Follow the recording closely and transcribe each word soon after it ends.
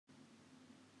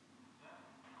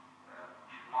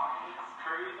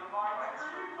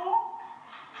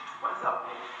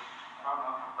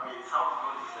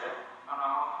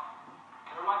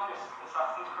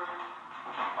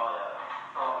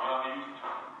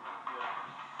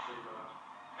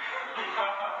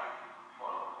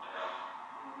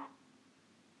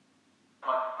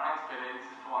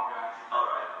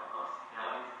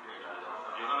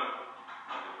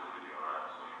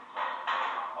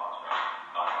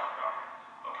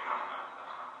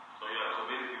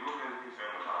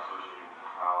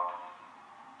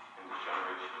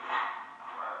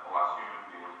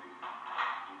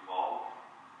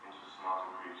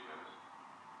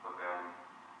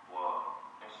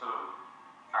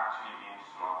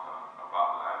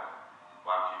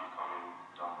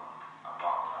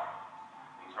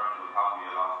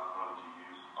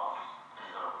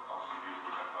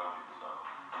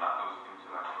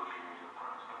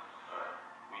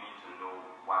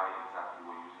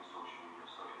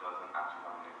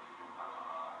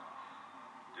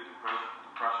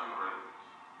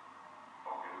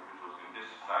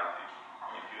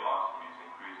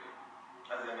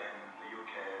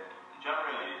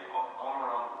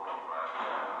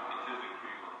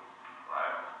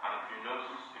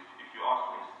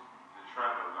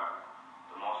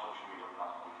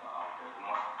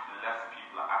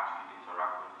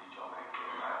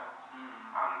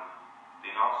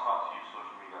now start to use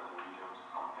social media as a medium to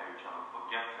compare each other,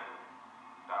 forgetting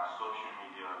that social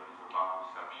media is about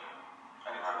perception.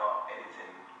 And it's about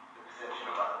editing the perception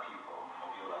of other people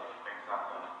of your life.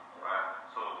 Exactly. Right?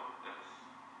 So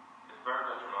it's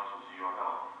very detrimental to your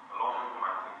health. A lot of people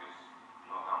might think it's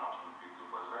not that much of a big deal,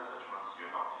 but it's very detrimental to your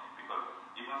health. Because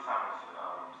even Simon Sinek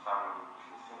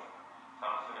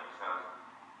says,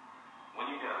 when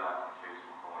you get a like on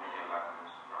Facebook or when you get a like on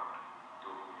Instagram,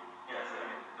 dopamine. Yes,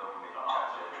 dopamine.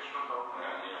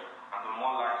 And the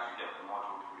more likes you get, the more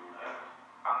dopamine you get.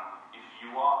 And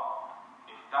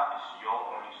if that is your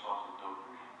only source of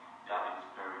dopamine, that is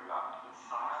very bad. It's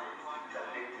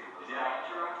addictive. Yeah.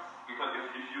 Because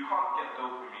if you can't get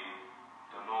dopamine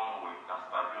the normal way, that's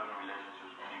by building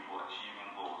relationships with people,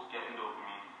 achieving goals, getting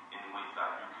dopamine in ways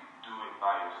that you can do it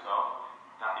by yourself,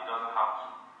 that it doesn't have to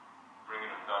bring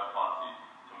in a third party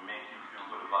to make you feel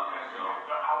good about yourself.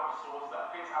 But outsource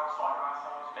that. Things outside of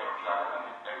ourselves.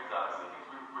 Exactly.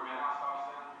 Things within ourselves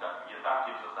then. That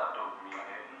gives us that dopamine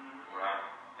hit, right?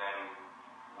 Then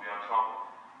we're in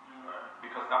trouble. Right.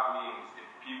 Because that means if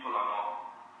people are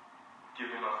not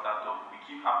giving us that dopamine, we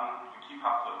keep having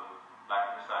to,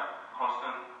 like it's like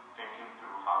constant thinking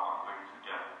through how I'm going to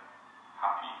get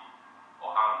happy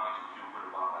or how I'm going to feel good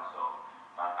about myself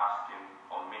by asking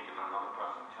or making another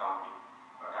person tell me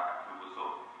that I feel good. So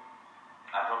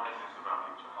I dropped this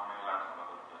Instagram picture, how many likes am I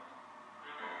going to get?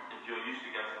 If you're used to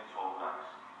getting 12 likes,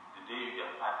 the day you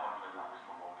get 500 likes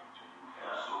for one picture, you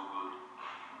feel so good.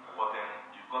 But then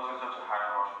you've gotten such a high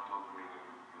rush of dopamine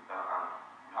with that, and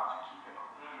you have to keep it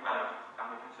up. And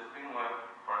if it's a thing where,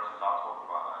 for instance, I'll talk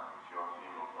about that if you're a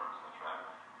female, for instance, right?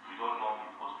 You don't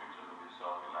normally post pictures of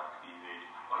yourself in like cleavage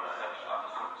or as a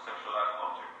sexualized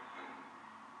object.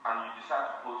 And you decide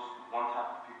to post one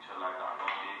type of picture like that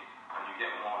one day, and you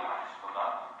get more likes for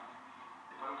that.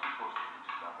 You don't keep posting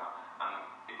pictures like that. And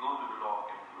it goes with the law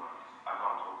of influence. I know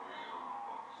I'm talking to you,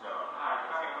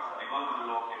 but it goes with the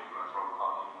law of influence, Robert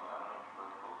Kardinal. I don't know if you've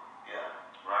heard the book. Yeah.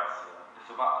 Right?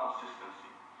 It's about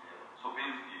consistency. So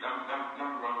basically, let me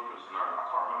run through a scenario. I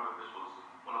can't remember if this was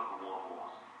one of the world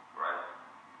wars, right?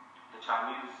 The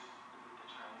Chinese,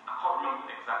 I can't remember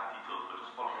the exact details, but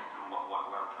just follow me through what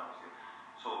I'm trying to say.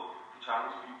 So the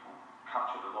Chinese people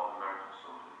captured a lot of American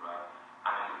soldiers, right?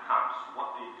 And in the camps,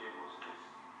 what they did was this.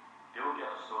 They would get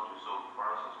a soldier, so for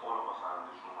instance, all of us are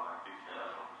in this room, like 50 in this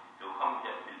room. They will come and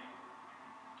get Billy.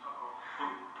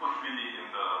 Put Billy in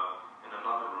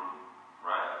another room,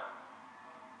 right?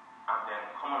 And then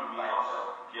come and meet us.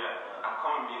 And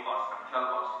come and meet us and tell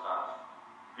us that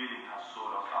Billy has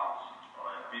sold us out.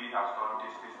 Billy has done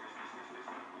this,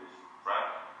 right?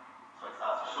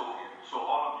 So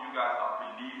all of you guys are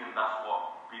believing that's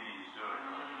what Billy is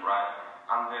doing, right?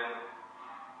 And then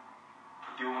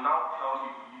they will now tell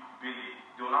Billy,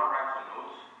 they will now write a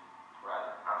note,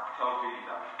 right? And tell Billy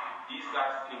that these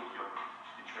guys think you're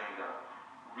betraying them.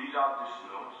 Read out this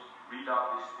note, read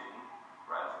out this thing,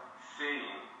 right?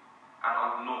 Saying, and on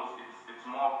the notes, it's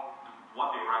more,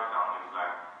 what they write down is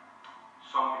like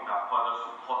something that further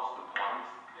supports the point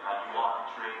that you are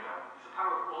betraying them. It's a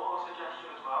power of auto suggestion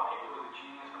as well. Hitler was a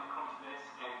genius when it comes to this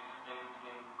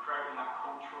in creating that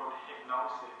culture of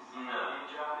hypnosis. In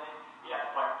Germany, he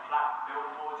had like flat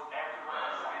billboards everywhere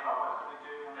saying about what it's going to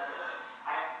do,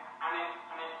 and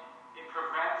it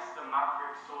prevents the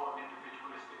maverick sort of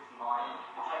individualistic mind.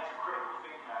 It takes a critical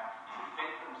thinker to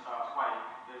think themselves, wait,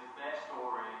 there's their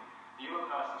story, the other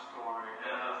person's story, and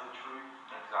there's the truth.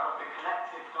 Exactly. The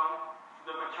collective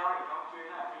the majority don't do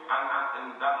that.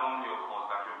 And that normally, of course,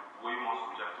 that you're way more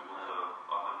susceptible to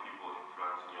other people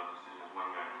influencing your decisions when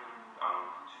you're in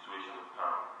situations of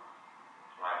peril,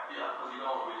 right? Yeah, because you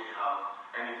don't really have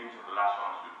anything to latch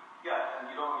onto. Yeah, and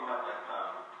you don't really have like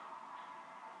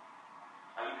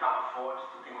and you can't afford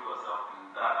to think of yourself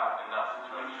in that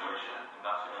situation.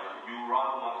 You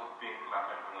rather want to think like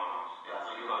everyone else. Yeah,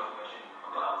 so you got to machine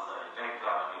from the outside.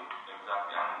 Exactly.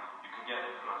 And you can get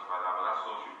influenced by that, but that's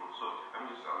social proof. So let me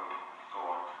just go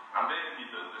on. And basically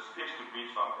the stage to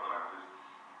reach something like this.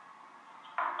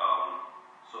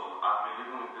 So I've been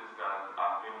living with this guy,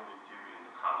 I've been with you in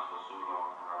the camps for so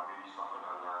long, and I've really suffered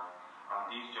at that. And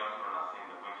these gentlemen are saying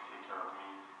they're going to take care of me,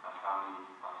 my family,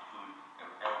 my food, and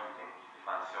everything if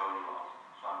I sell you out.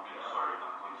 So I'm really sorry,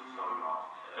 I'm going to sell you out.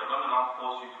 They're going to now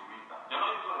force you to read that. They're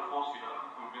not even going to force you, they're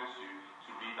going to convince you to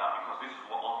read that because this is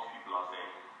what all these people are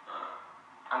saying.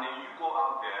 And then you go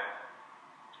out there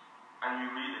and you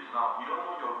read it. Now, you don't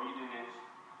know you're reading it.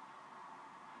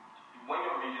 When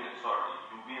you're reading it,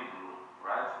 you'll be in the room,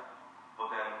 right? But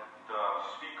then there'll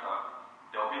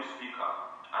be a speaker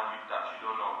that you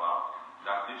don't know about,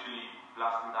 that's literally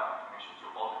blasting that information to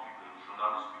all the people in the room. Now,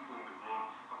 these people in the room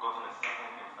have gotten a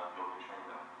second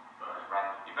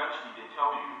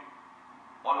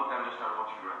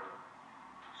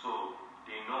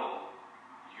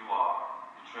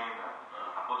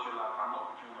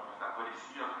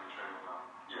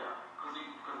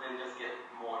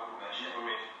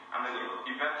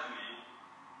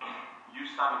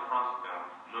stand in front of them,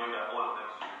 knowing that all of them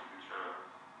see you as a betrayer.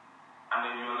 And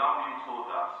then you're now being told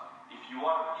that if you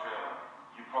are a betrayer,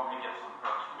 you probably get some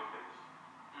perks with it.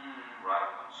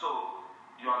 Right? So,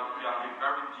 you're at a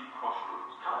very deep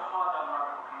crossroads. How far down the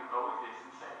rabbit hole can we go with this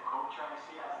and say the culture? You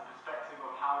see it as a perspective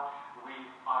of how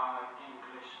I'm an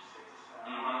English citizen.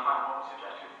 Kind of what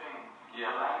suggestive thing.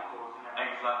 Yeah. The labels and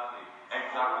everything. Exactly.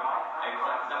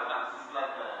 That's just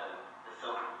like a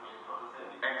self-fulfilling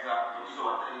prophecy. Exactly. So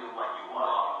I tell you what you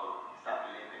want, you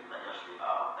start believing that you actually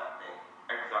are that thing.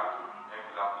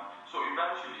 Exactly. So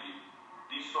eventually,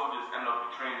 these soldiers end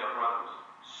up betraying their brothers.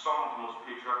 Some of the most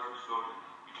patriotic soldiers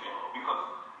betray because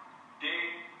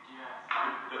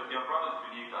their brothers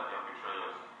believe that they are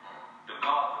betrayers. The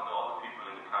guards and the other people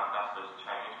in the camp, that's the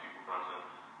Chinese people, for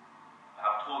instance,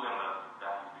 have told them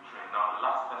that he's betraying. Now, the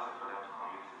last person for them to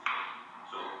convince is him.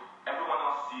 So everyone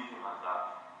else sees him as that.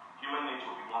 Human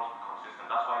nature, we want to be consistent.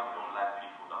 That's why we don't like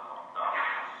people that are not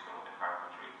consistent with their character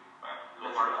traits. Right? So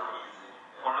for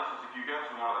instance, if you get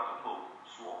tomorrow that the Pope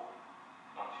swore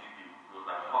on TV, it was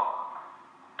like, fuck.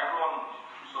 Everyone,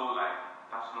 so like,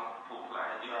 that's not the Pope.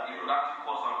 Like, it would actually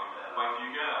cause something. But if you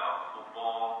get a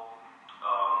football,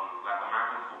 like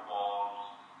American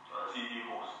football TV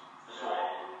host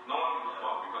swore, no one gives a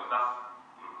fuck because that's,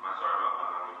 sorry about my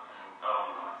language.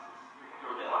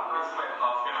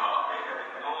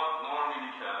 No one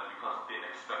really cares because they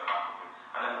expect that from him.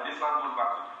 And then this one goes back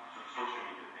to the social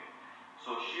media thing.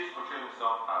 So she is portraying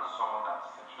herself as someone that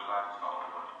sexualizes her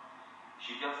own body.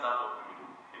 She gets that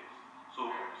dopamine hit. So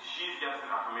she's getting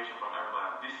affirmation from everybody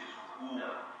that this is who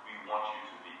we want you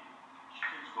to be. She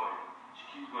keeps going.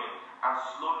 And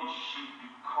slowly she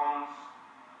becomes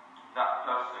that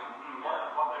person.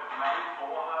 What they've made for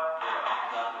her.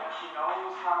 Exactly. She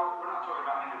knows how, we're not talking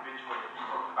about an individual, we're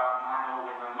talking about man or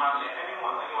woman.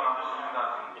 Anyone, I'm just saying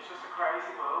that. It's just a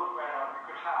crazy world where we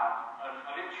could have an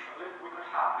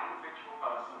individual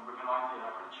person with an idea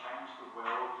that could change the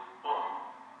world, but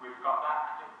we've got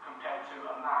that compared to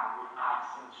a man with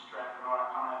abs and strength and all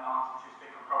that kind of narcissistic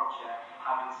approach here,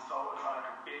 having so it's like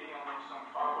 1 billion and some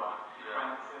followers,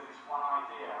 when there's this one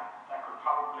idea that could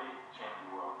probably Change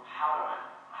the world.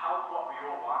 help what we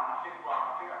all want. And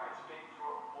I think I could speak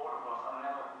for all of us. I've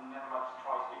never had to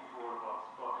try to speak for all of us,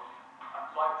 but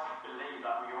I'd like to believe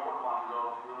that we all want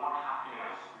love, we all want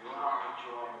happiness, we all want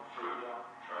joy and freedom.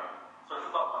 True. So it's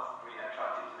about what's really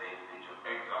attractive to the individual.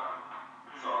 Exactly.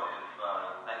 So if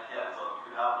so if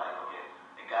you have like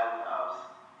a guy with abs,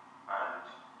 and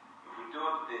if we do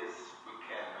this, we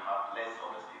can have less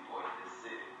homeless people in the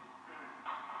city.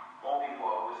 More people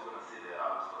are always going to see the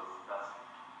abs because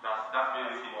That's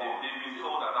basically, they've been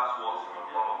told that that's what's in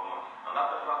front of them. And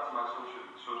that's my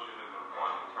socialism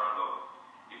point in terms of,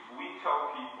 if we tell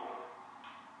people,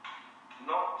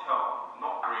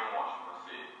 not brainwash per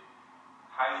se,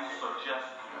 highly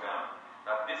suggest to them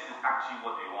that this is actually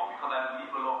what they want, because I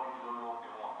believe a lot of people don't know what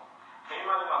they want. Can you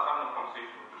imagine I was having a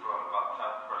conversation with the girl about the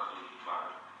type of person she should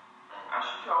marry? And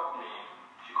she tells me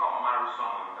she can't marry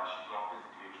someone that she's not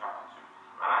physically attracted to.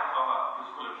 And I tell her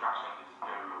physical attraction is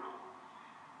variable.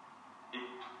 It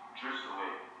drifts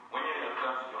away. When you're in your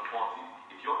 30s, your 40s,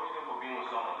 if your reason for being with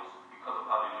someone is because of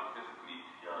how they look physically,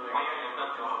 when you're in your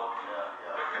 30s or 40s,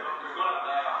 you're going to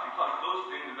die out because those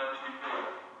things eventually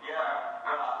fade.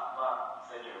 but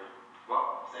surgery.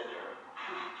 What? Surgery.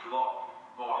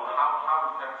 But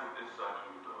how effective is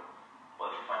surgery though?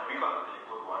 But you find Because- a really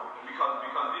good one. Because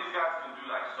these guys can do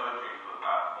like surgery for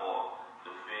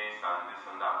the face and this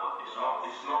and that, but it's not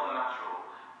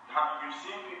natural. Have you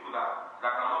seen people that,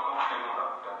 like, I'm not saying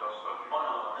that does surgery, Oh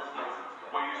no, this makes sense.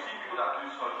 but you see people that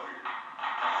do surgery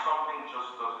and something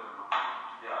just doesn't look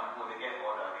good. Yeah, when they get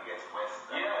older, it gets worse.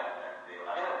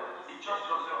 It just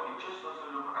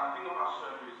doesn't look. And the thing about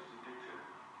surgery is it's addictive.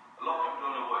 A lot of people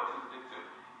don't know what it is addictive.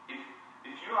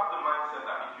 If you have the mindset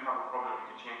that if you have a problem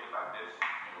you can change it like this,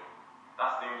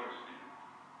 that's dangerous for you.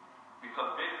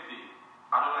 Because basically,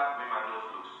 I don't like the way my nose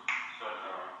looks,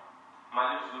 surgery.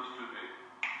 My lips looks too big,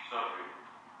 surgery.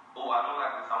 Oh, I don't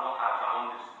like this, I want abs, I want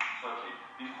this, surgery.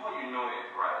 Before you know it,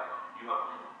 right, you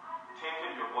have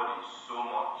tainted your body so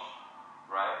much,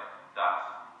 right, that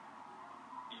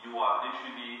you are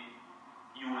literally,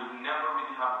 you will never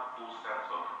really have a full sense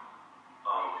of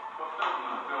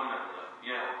fulfillment.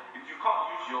 Yeah. If you can't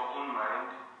use your own mind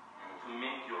to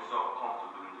make yourself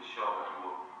comfortable in the shell that you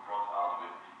were brought out with,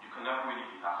 you can never really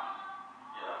be happy.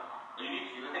 Yeah. You need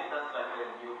to. You think that's like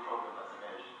a new problem that's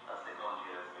emerged as technology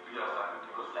has maybe? Yes, I think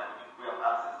because like we have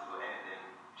access to anything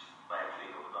just by a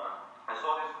click of a button. I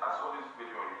saw this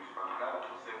video on YouTube and the guy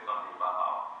was saying something about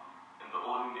how in the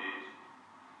olden days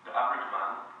the average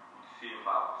man would see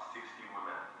about 60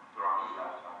 women throughout his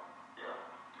lifetime. Yeah.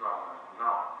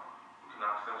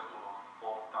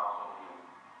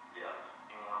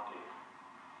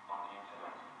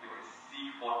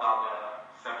 4,000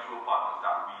 sexual partners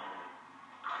that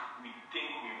we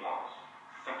think we want.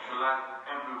 Sexualized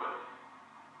everywhere.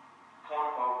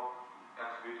 Pornhub, X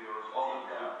videos, all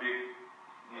the big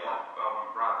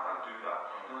brands that do that.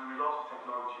 There's a result of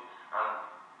technology. And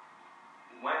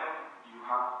when you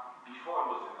have, before it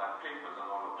was in like papers and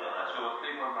all of that, right? So it was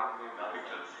papers, magazines, and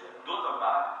pictures. Those are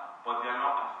bad, but they're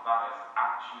not as bad as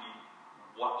actually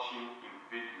watching a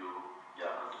video. Yeah,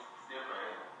 because it's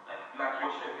different. Like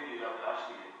watching a video, you have to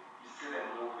actually, you see them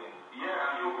moving.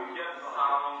 Yeah, you hear the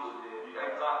sounds.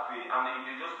 Exactly. And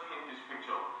they just paint this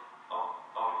picture of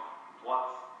what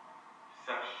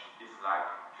sex is like.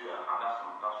 Yeah. And that's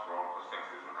wrong, because sex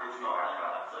isn't actually like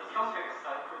that. So it's something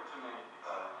sacred to me.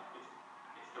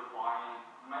 It's divine.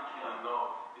 Making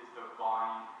love is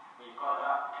divine. When you've got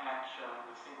that connection,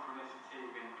 the synchronicity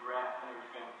within breath and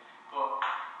everything. But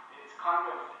it's kind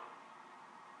of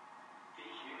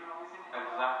dehumanizing.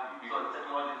 Exactly. So the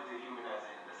technology is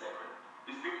dehumanizing the sacred.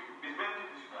 It's basically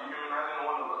dehumanizing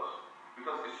all of us,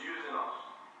 because it's using us.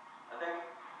 I think,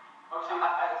 obviously,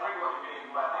 I agree with what you're saying,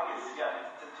 but I think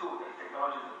it's a tool. The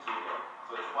technology is a tool, yeah.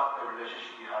 So it's what the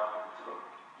relationship you have with the tool.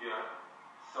 Yeah.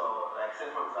 So, like,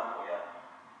 say for example,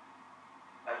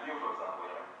 like you, for example,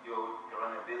 you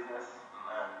run a business,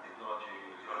 and technology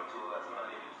is a tool that's going to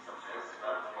lead you to success.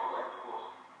 That's correct, of course.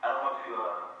 I don't know if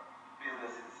your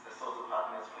business is a source of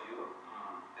happiness for you.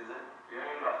 Is it? Yeah.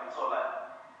 Right. So,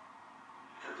 like,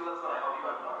 it's a tool that's going to help you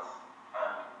advance,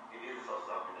 and it is a source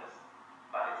of happiness.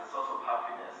 But it's a source of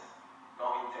happiness,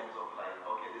 not in terms of like,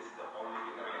 okay, this is the only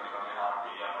thing that can make me happy.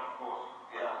 Yeah, of course.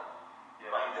 Yeah.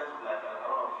 But in terms of like, I don't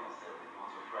know if you said that it was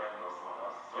your friend or someone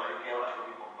else. So a girl that's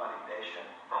looking for validation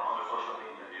From on social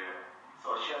media. Yeah.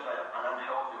 So she has like an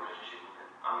unhealthy relationship with it.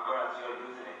 And whereas you're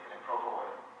using it in a proper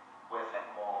way, where it's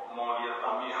like more. Yeah,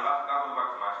 for me, and that goes back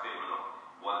to my statement of,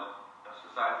 well, the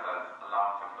society has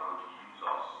allowed technology to use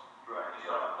us. Right.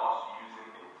 Instead of us using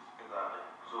things. Exactly.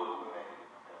 So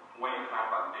when you find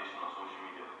validation on social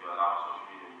media, you allow social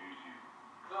media to use you.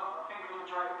 So I think the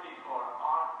majority of people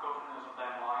aren't governors of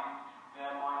their mind.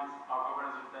 Their minds are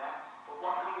governors of them. But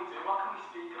what can we do? What can we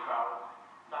speak about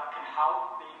that can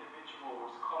help the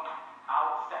individuals come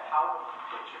out, step out of the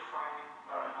picture frame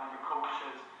and the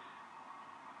cultures?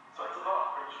 So it's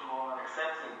about spiritual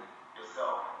accepting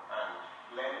yourself and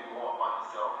learning more about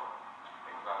yourself.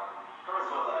 Exactly.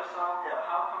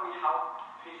 How can we help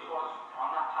people on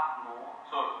that path more?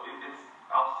 So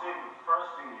I'll say the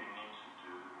first thing you need to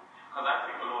do, because I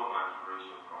take a lot of my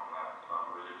inspiration from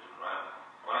religion, right?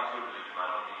 When I say religion, I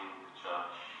don't mean the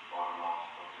church or the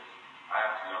mosque or this. I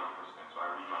actually am a Christian, so I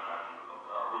read my Bible a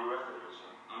lot. Were you raised a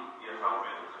Christian? Yes, I was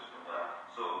raised a Christian. Yeah.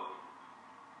 So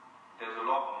there's a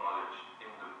lot of knowledge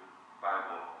in the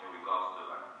Bible in regards to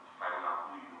like finding out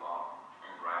who you are,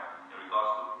 right? In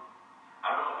regards to,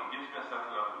 I don't know, it gives me a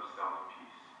certain level of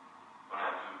self-peace when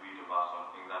I do read about some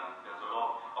things. And there's a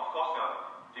lot, of course there are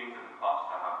things in the past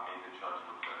that have made the church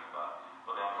look like that.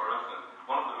 But then for instance,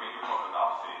 one of the major problems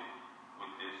I'll say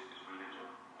with this is religion.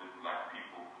 With like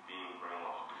people being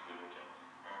brainwashed with religion.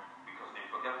 Because they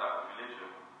forget that religion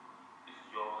is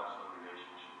your personal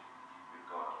relationship with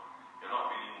God. You're not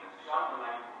really necessarily. Beyond the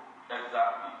label.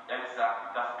 Exactly.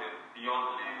 That's it. Beyond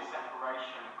the label.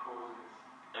 Separation causes.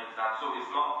 Exactly. So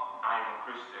it's not I'm a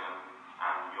Christian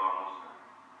and you're a Muslim.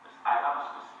 I have a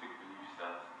specific belief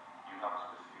set. You have a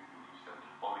specific belief set.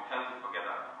 But we tend to forget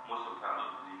that most of the time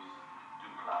those beliefs do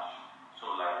clash.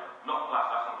 So like, not clash,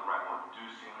 that's not the right word, do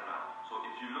synchronize. So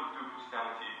if you look through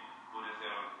Christianity,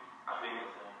 Buddhism, I think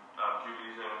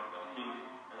Judaism, Hindu,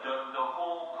 the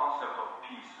whole concept of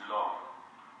peace, love,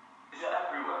 is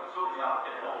everywhere. So do you know what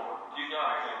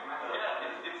I'm saying?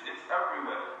 Yeah, it's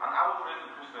everywhere. And I was raised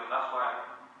a Christian, that's why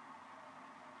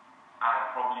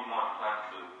I'm probably more inclined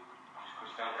to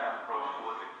Christianity approach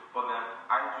towards it. But then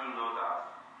I do know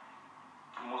that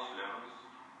Muslims,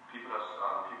 people that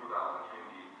are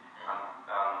Hindi,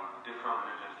 and different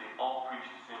religions, they all preach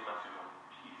the same message of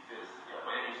peace. Yes, yeah.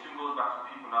 But it still goes back to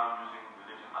people now using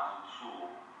religion as a tool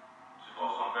to do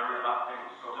some very bad things.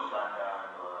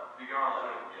 You get what I'm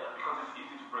saying? Yeah. Because it's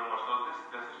easy to brainwash. So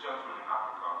there's this gentleman in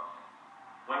Africa.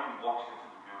 When he walks into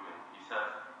the building, he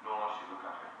says no one should look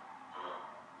at him.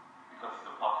 Because he's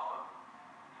a pastor.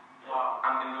 Wow.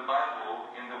 And in the Bible,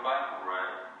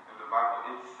 right? In the Bible,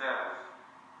 it says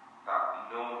that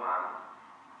no man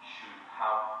should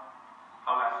have,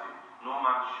 how do I say, no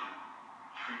man should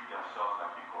treat themselves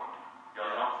like a god. You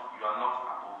are not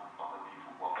above other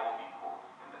people, but all equal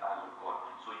in the eyes of God.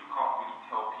 So you can't really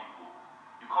tell people,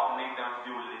 you can't make them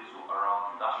feel little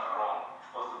around you. That's wrong. It's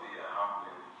supposed to be a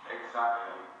humbling.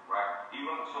 Exactly, right?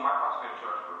 Even so, my pastor in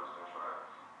church, for instance, right?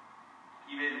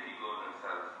 He basically goes and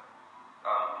says,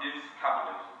 this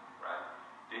cabinet, right?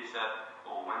 They said,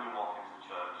 oh, when you walk into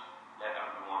church, let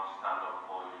everyone stand up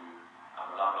for you, and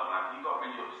blah blah blah. He got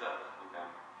really upset with them.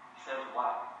 He said,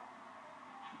 why?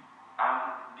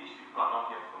 And these people are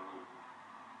not here for me.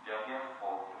 They are here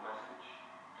for the message.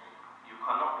 You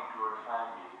cannot be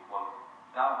glorifying me, but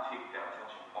that will take their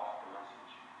attention off the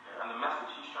message. And the message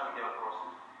he's trying to get across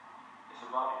is, it's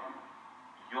about you.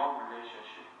 Your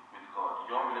relationship with God,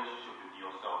 your relationship with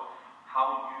yourself,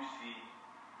 how you see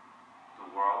the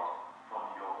world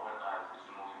from your own eyes is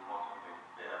the most important thing.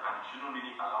 And you shouldn't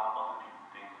really allow other people to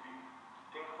think for you.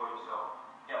 Think for yourself.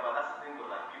 Yeah, but that's the thing,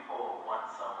 like people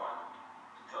want someone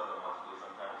to tell them what to do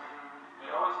sometimes.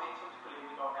 They always need someone to believe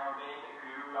in God now. They the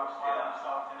guru outside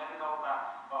themselves. They never know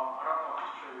that. Well, I don't know if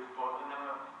it's true, but they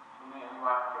never, for me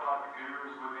anyway, I feel like the guru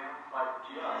is within. Like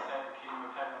Jesus said, the kingdom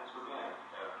of heaven is within.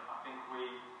 I think we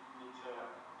need to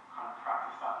kind of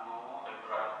practice that more.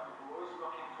 We're always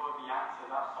looking for the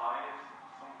answers outside,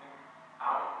 something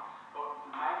out. But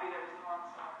maybe there is no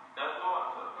answer. There's no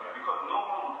answer. Because no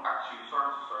one would actually,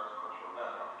 sorry to cut you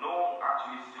off, no one will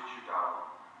actually sit you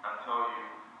down and tell you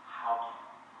how to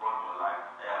run your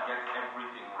life and get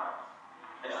everything right.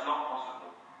 It's not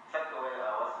possible. It's like the way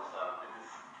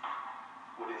this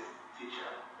Buddhist teacher,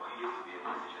 well, he used to be a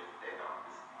Buddhist teacher today now.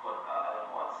 It's called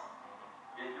Alan Watts.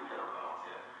 You heard of Alan Watts,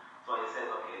 yeah. So he says,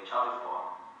 okay, a child is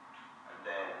born, and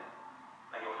then,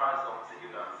 like your parents don't sit you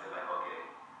down and say, like, okay,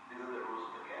 these are the rules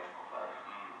of the game of life.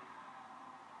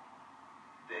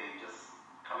 They just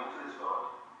come into this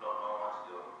world, not knowing what to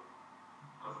do,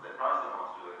 because their parents don't know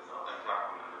what to do themselves.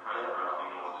 Exactly. The parents don't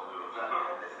know what to do. Exactly.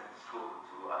 And they send to school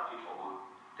to people who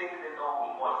think they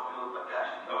know what to do, but they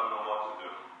actually Don't know what to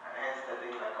do. And hence they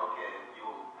think like, okay,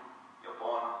 you're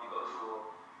born, you go to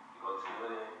school, you go to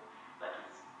uni, like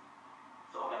it's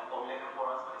so like formulated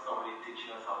for us, but it's not really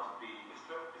teaching us how to be. It's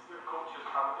the culture's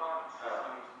paradigm, it's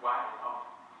system's way of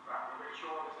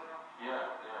ritual, isn't it?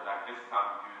 Yeah, like this is how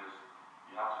you do this.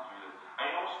 You have to do this. And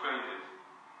you know what's crazy is,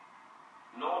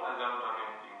 no one has ever done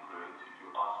anything great if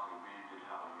you ask me really did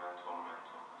have a mentor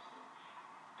person.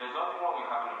 There's nothing wrong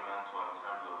with having a mentor in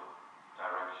terms of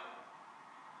direction.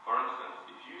 For instance,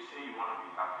 if you say you want to be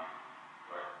happy,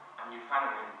 right, and you find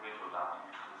an individual that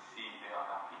you can see they are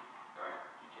happy, right,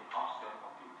 you can ask them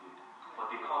what they did, but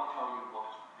they can't tell you what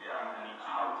you need to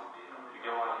do. You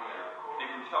get what I mean? They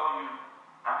can tell you,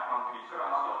 I found peace in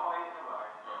myself.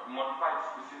 Modify it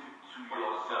specific to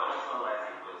yourself.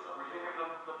 We think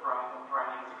of the brain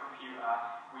as a computer.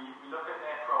 We look at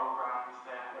their programs,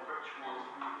 their rituals.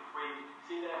 If we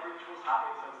see their rituals,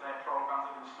 habits as their programs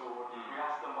have been stored, we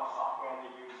ask them what software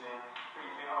they're using. We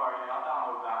think, oh, yeah, I'll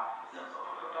download that.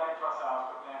 Put that into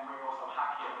ourselves, but then we also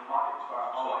hack it and mod it to our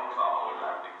own.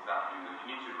 Exactly. You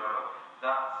need to remember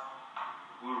that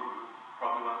guru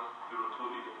probably went through a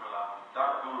totally different life.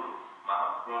 That guru might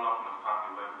have grown up in a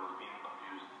family where he was being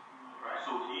abused. Right.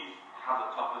 So he has a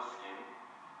tougher skin,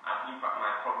 and he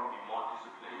might probably be more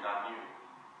disciplined than you.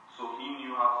 So he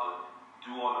knew how to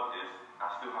do all of this and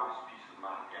still have his peace of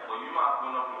mind. Yeah. But you might have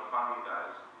grown up in a family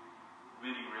that is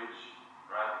really rich,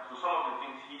 right? So some of the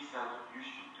things he says you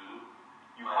should do,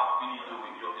 you can't really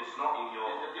do it. It's not in your.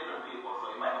 They're different people,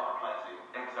 so it might not apply to you.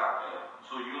 Exactly.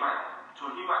 So he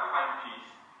might find peace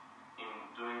in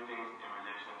doing things in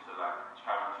relation to like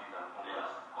charities and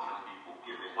homeless people.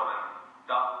 But then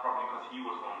that's probably because he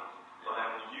was homeless. But then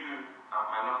you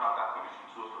might not have that conviction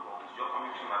towards the homeless. Your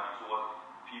conviction might be towards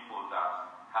people that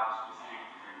have a specific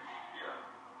disease. Yeah.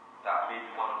 That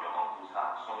maybe one of your uncles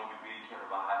had, someone you really care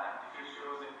about had that disease.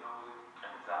 Exactly.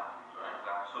 Right.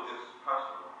 Exactly. So it's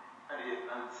personal.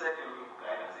 And say if you're looking for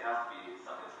guidance, it has to be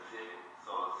something specific.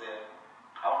 So say,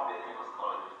 I want to be a clinical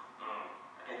psychologist.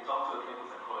 I can talk to a clinical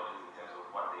psychologist in terms of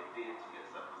what they did to get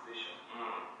to that position.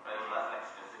 Right? So that's like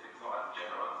specific, it's not as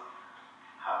general as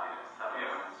happiness.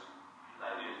 Happiness is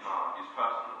like it's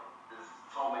personal. There's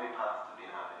so many paths to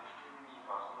being happy. It's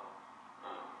personal.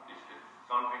 It's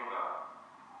something that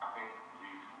I think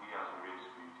we as a race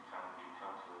we tend to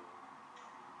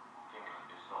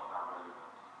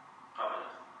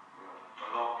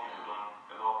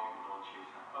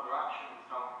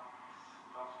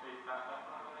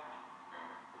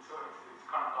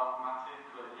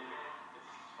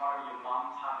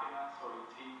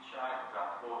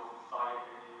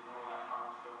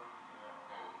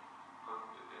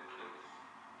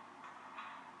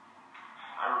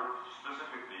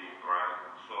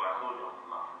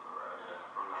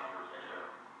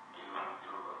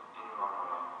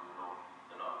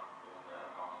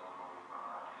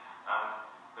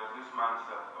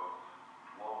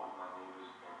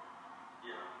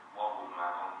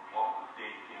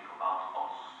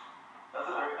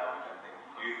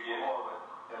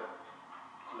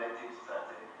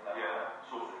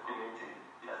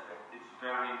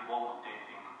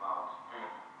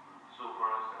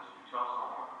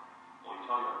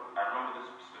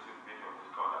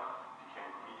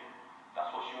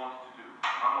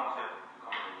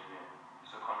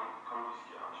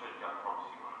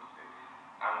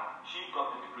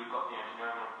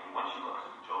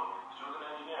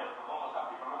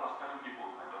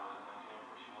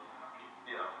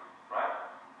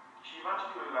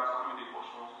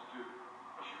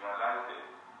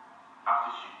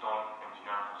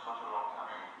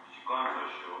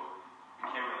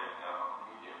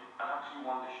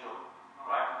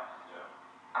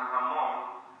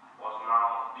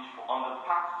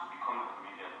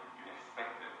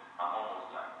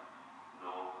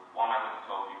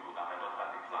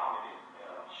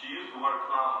use the word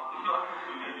clown, not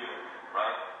comedian,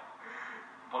 right?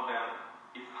 But then,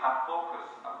 if her focus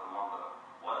as a mother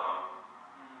was on,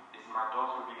 is my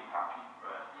daughter really happy?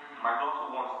 Right. My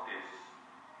daughter wants this.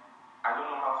 I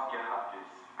don't know how to get her this.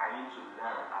 I need to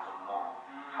learn as a mom.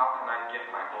 How can I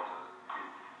get my daughter this?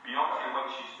 Beyonce, when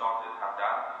she started, her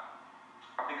dad,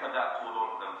 I think her dad told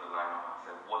all of them to line up and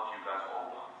said, what do you guys all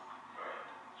want? Right.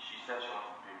 She said she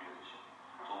wanted to be a musician.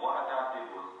 So what her dad did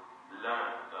was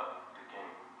learn the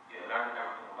game. Learn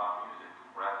everything about music,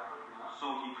 right?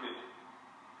 So he could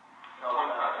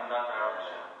point her in that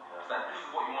direction. It's like, this is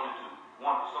what you want to do.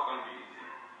 One, it's not going to be easy.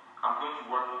 I'm going to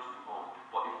work you to the bone.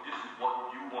 But if this is what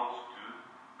you want to do,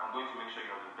 I'm going to make sure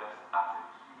you're the best at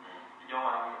it. You get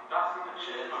what I mean? That's the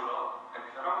traditional love.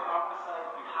 Exactly. I'm not saying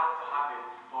we have to have it,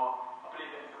 but I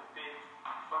believe it's a big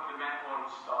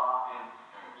fundamental start in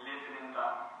living in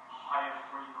that higher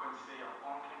frequency of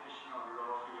unconditional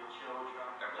love for your children.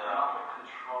 Not the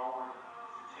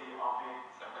controlity of it.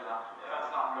 That's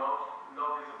not love.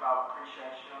 Love is about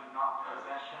appreciation, not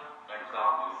possession.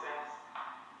 Exactly. Possess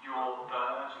your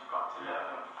birds. You've got to let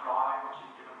them fly once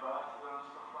you've given birth to them and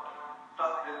stuff like that.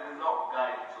 Plus, there's no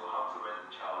guide to how to raise a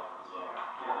child as well.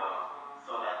 You know?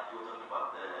 So like you were talking about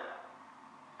the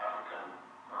African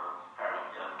parent,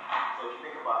 So if you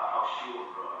think about how she was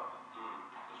brought up,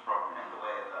 It's probably. and the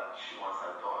way that she wants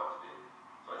her daughter to be.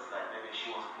 So it's like maybe she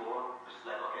was poor, but she's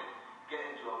like, okay, get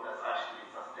a job that's actually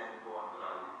sustainable and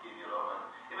gonna give you love. And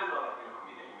even though like being a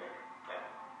comedian, you make like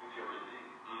if you're really big,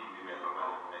 you make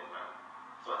money,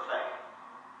 So it's like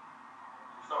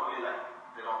it's not really like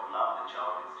they don't love the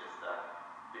child, it's just that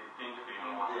They think they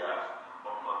know what's best.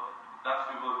 But that's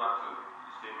what goes back to the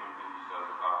statement that you said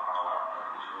about how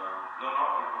no,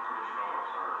 not unconditional love,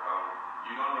 sorry.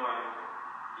 You don't know anything.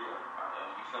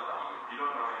 You said that. You don't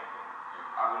know anything.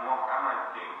 As a mom, I might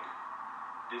think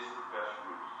this is the best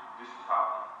route. This is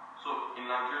how. So in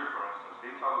Nigeria, for instance,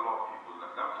 they tell a lot of people,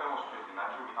 like, let me tell you what's crazy. In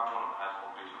Nigeria, we have one of the highest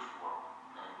populations in the world.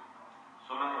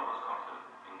 So many of us come to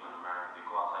England, America, they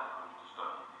go outside the country to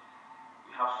study.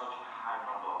 We have such a high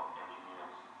number of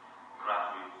engineers,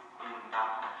 graduates in that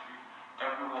country.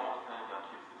 Everyone was telling their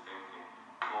kids the same thing.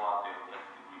 Go out there, get a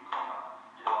degree, come back.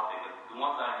 Go out there. The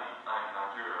ones that are in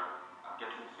Nigeria are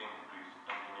getting the same degrees,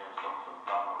 engineers, doctors,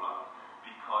 blah, blah, blah.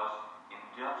 Because in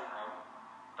their time,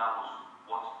 that was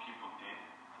what people did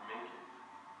to make it.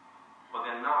 But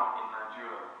then now in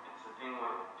Nigeria, it's a thing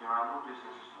where there are no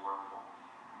businesses to work for,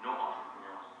 no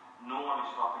entrepreneurs. No one is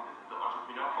starting business. The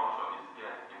entrepreneur culture is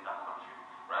dead in that country,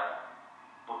 right?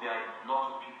 But there are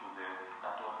lots of people there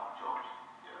that don't have jobs.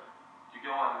 Do you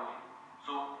get what I mean?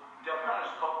 So their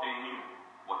parents thought they knew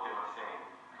what they were saying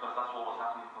because that's what was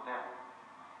happening for them.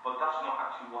 But that's not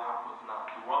actually what happens now.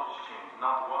 The world has changed.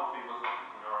 Now the world favors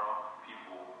entrepreneurial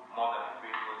people more than it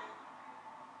favors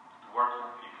the working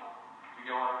people. Do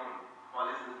you get what I mean? well,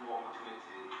 this is more opportunity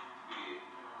to be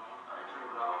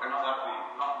Exactly.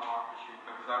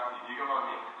 Exactly. Do you get what I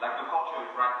mean? Like the culture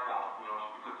is right for,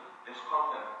 because there's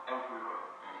content everywhere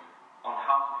on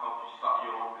how to help you start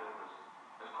your own business.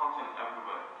 There's content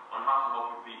everywhere on how to help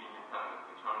you be independent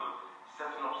in terms of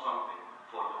setting up something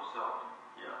for yourself.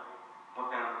 But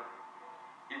then,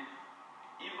 if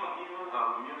even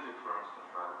music, for instance,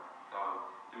 right?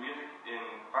 The music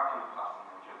back in the past in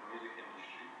Nigeria, the music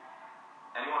industry.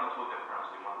 Anyone that told their parents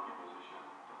they want to be a musician,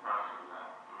 the parents would be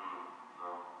like, no,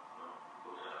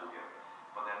 go to school again.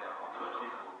 But then there are other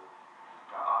people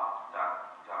that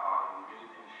are in the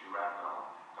music industry right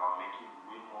now that are making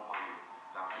way more money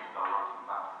than people that work in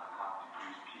banks and have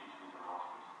degrees, PhDs, and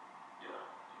masters.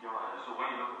 You know what I mean? So when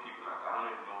you look at people like that, I don't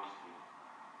even know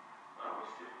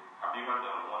Whiskey. Have you heard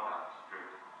of one that's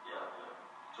Drake?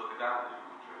 So the guy that did it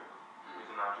with Drake is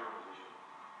a Nigerian musician.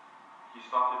 He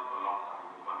started for a long time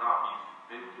ago, but now he's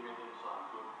basically making some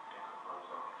good income for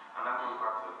himself. And that goes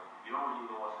back to, you don't really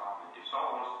know what's happening. If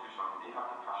someone wants to do something, they have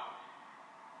the passion.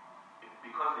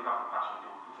 Because they have the passion, they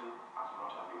will put in as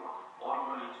much as they want. All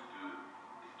you need to do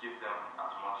is give them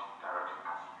as much direction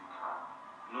as you can.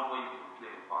 No way you can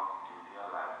play a part in their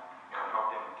life and help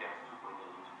them get to where they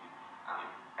need to be. And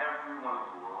if everyone in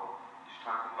the world is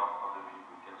trying to help other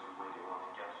people get to where they want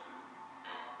to get to,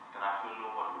 then I feel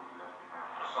nobody will be left behind.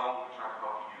 Or someone will try to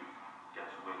help you get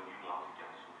to where you want to get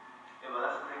to. But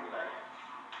that's the thing, like,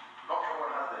 not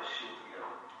everyone has their shit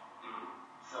together.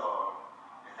 So,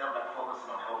 instead of like focusing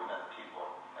on helping other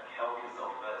people, like help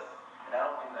yourself first. And I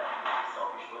don't think that is a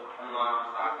selfish way. No,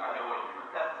 I know what you mean.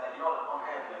 That's like, like on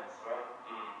airplanes, right?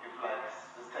 If like,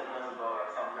 just 10 minutes ago,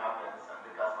 like something happens and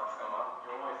the gas masks come up,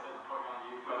 You always said to put it on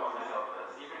you put it on yourself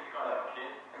first. Even if you got a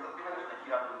kid. Even if like,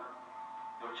 you have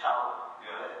your child, you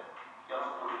have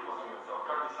to put it on yourself You've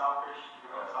got to be first. selfish,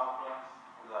 you've got to be selfless.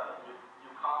 Exactly.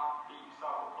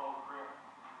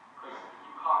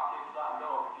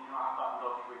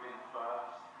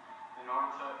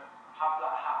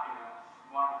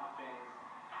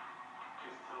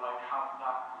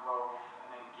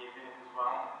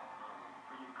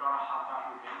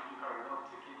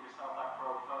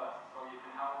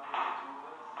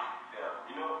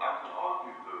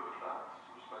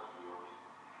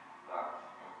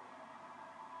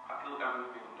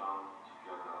 everything done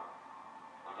together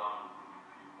or done with a group of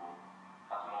people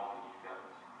has more of an effect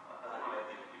As a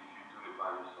collective. if you do it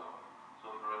by yourself.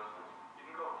 So for instance, You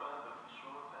can go further for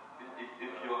sure. if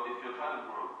you're trying to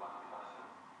grow as a person,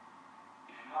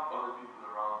 if you have other people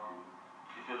around you,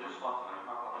 if you're just starting and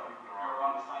you have other people You're around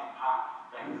on the same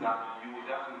path. exactly, you will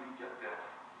definitely get there.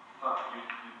 But you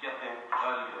get there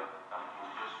earlier than it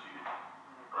was just you.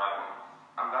 Right?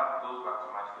 And that goes back to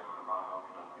my statement about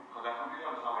helping other people. Because I completely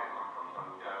understand where you're coming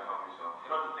from. Yeah, help yourself.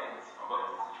 It all depends on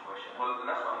the situation. Well,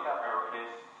 let's look at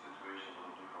Aeroplane's situation in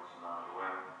a different scenario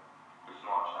where it's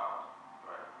not a child.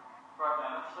 Right? Right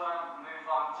then, let's move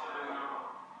on to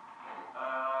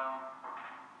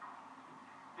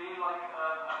being like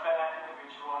a better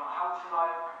individual. How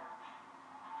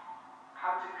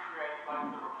to create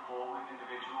like the rapport with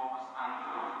individuals and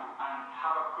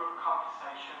have a good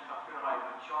conversation. I feel like the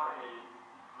majority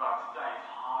today it's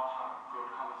hard to have a good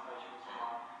conversation with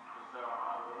someone because they're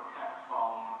either looking at a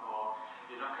phone or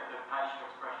you look at the facial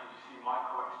expressions, you see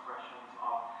micro expressions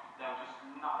of them just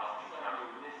not necessarily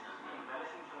listening. They're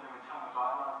listening to them in terms of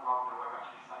dialogue rather than what they're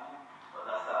actually saying. But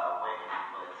that's way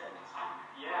people attend to speak.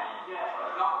 Yeah.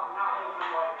 Not even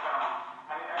like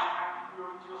and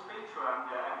you'll speak to them,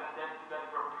 and then they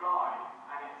reply,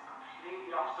 and it's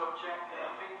completely off subject. And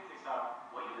I think to yourself,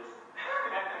 What you listen.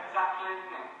 exactly,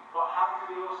 isn't it? But how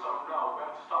do we also know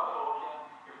when to start talking?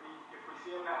 If we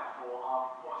see a metaphor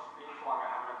of what's being like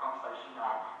having a conversation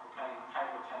now, we're playing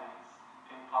table tennis,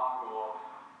 ping pong, or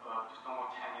just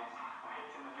normal tennis, I'm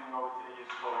hitting the thing over to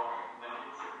his floor, and then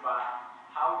he hits it back.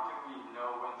 How do we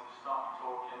know when to stop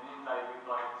talking? Me and David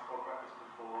spoke about this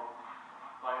before.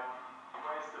 Like,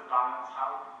 where's the balance?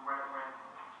 Where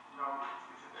you know,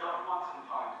 it's a tough one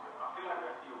sometimes, but I feel like we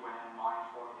have to be aware and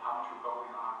mindful of how much we're going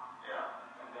on. Yeah.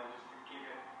 And then just to give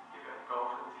it a go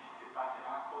for it to hit it back in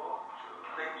our court.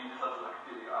 I think you just have to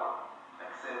feel it out.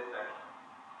 Like say if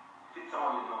it's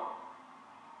someone you know,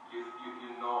 you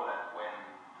know that when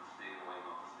to speak and when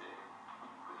not to speak.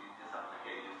 Because you just have to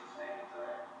get used to speaking to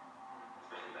them.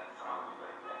 Especially like someone you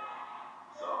like that.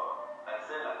 So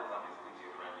say for example speaking to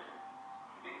your friend,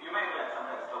 you may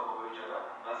sometimes talk over each other.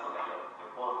 That's what you're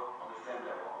both on the same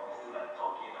level and you're still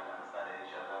talking and understanding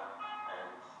each other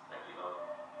and you know the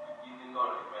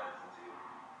friends listen to you.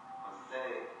 But say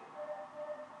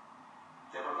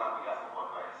for example you ask for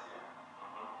advice, yeah.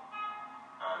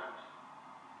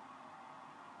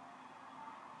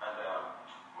 And what am I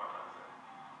trying to say?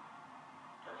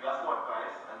 Like you ask for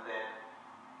advice and then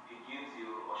he gives you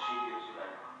or she gives you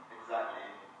exactly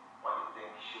what you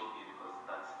think she'll give because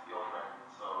that's your friend.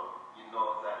 So you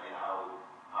know exactly how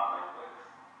mind works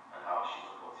and how she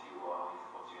supports you or how he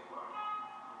supports you as well.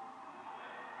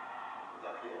 Is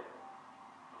that clear?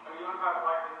 Are you on about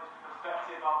the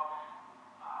perspective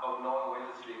of knowing when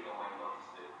to speak and when not to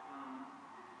speak?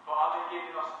 But are they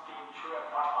giving us the truth?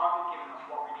 Are they giving us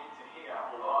what we need to hear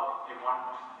or what they want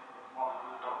us to hear?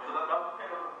 So that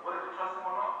depends on whether you trust them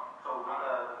or not. So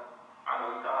whether I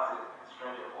know you can ask a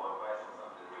stranger for advice on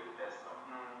something really personal.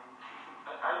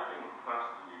 I think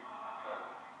personally,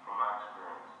 from my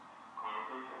experience,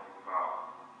 communication is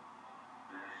about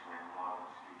listening more than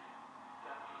speaking.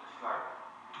 It's like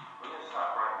when you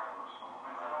start right in front of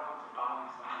someone,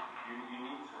 you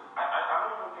need to. I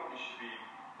don't even think it should be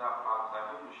that balanced. I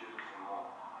think you should listen more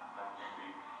than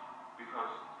speak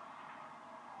because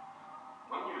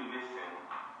when you listen,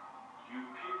 you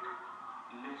pick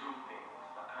little things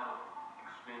that kind of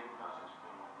explain the person's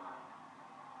frame of mind.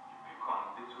 You pick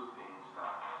on little things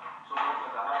that. So, for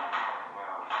instance, I had a time where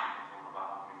I was speaking to him about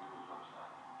having to his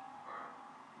website.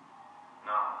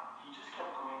 Now, he just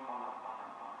kept going on and on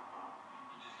and on and on.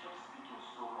 He just kept speaking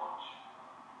so much.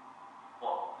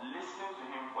 But listening to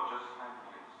him for just 5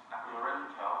 minutes, I could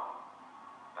already tell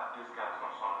that this guy is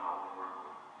not someone I want to work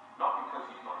with. Not because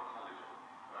he's not intelligent,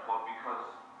 but because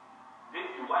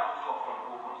basically why he got from the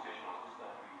whole conversation was this guy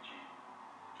really cheap.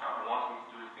 He wants me to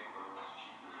do this thing for him as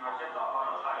cheap as I get that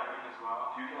as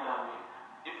well. Do you know what I mean?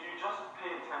 If you just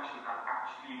pay attention and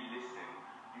actually listen,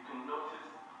 you can notice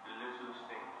the littlest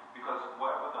thing. Because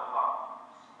whatever the heart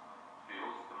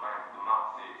feels, the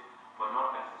mouth says, but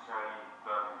not necessarily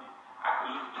verbally. I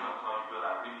could look at you and tell you, girl,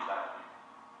 I really like you.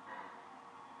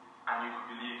 And you could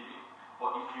believe me.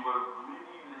 But if you were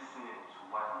really listening to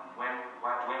when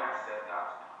I said that,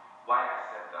 why I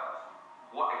said that,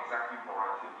 what exactly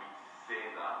warranted me to say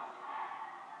that,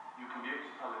 you can be able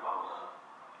to tell if I was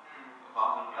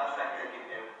That's like taking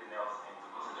everything else into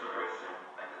consideration,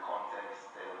 like the context,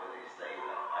 where they say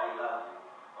that I love you,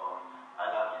 or I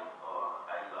love you, or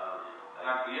I love you.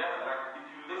 Like if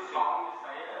you listen,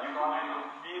 you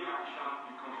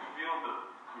can feel the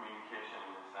communication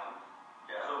in a sense.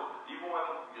 Yeah. So even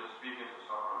you're speaking to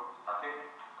someone, I think,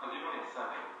 because even in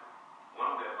selling,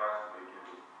 one of the advices they give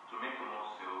is to make the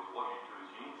most sales, what you do is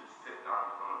you need to sit down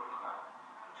in front of the client.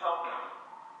 Tell them,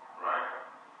 right?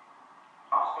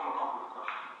 Ask them a couple of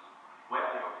questions. Where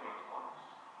are your pain points?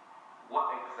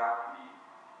 What exactly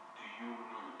do you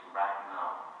need right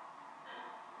now?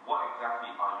 What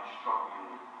exactly are you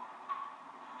struggling with?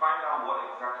 Find out what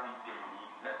exactly they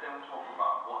need. Let them talk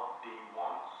about what they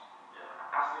want.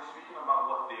 As they're speaking about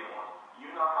what they want,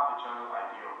 you now have a general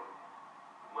idea of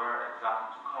where exactly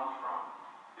to come from.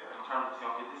 In terms of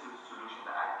saying, okay, this is a solution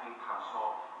that I think can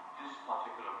solve this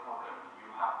particular problem you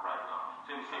have right now.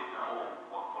 So you say, oh,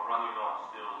 well, for running on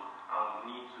sales, and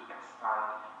we need to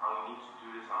expand, and we need to do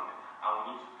this and this, and we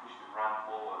need to push the brand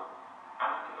forward.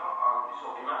 And you know, so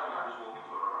imagine I just walk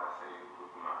into a room and I say,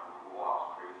 look, man, what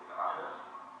else crazy that happens?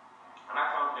 And I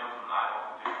tell them to lie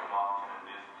off digital marketing and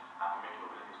this, I can make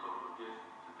your business go from this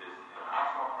to this. And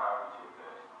that's not priority of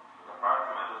theirs. The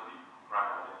priority might just be brand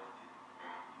identity.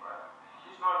 Right?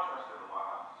 He's not interested in what I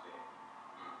have to say.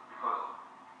 Because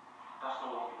that's not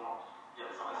what he wants.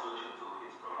 Yeah, it's not a solution to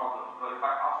his Problem. But if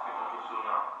I ask him, okay, so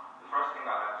now, the first thing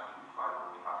I like to do before I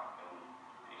really have any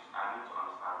is I need to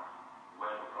understand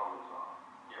where the problems are.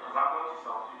 Because I'm going to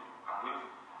sell to you. I'm going to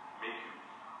make you,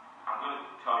 I'm going to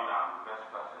tell you that I'm the best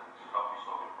person to help you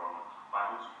solve your problem. But I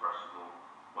need to first know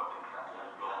what exactly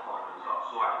your problems are.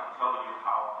 So I can tell you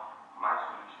how my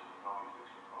solution can help you fix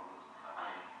your problems.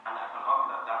 And I can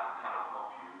argue that that can kind of help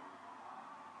you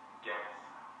get,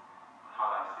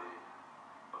 how do I say,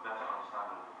 a better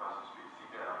understanding of the person's speech.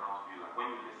 And how to be like, when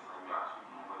you listen and you actually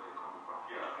know where they're coming from.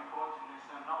 It's important to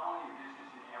listen, not only in business,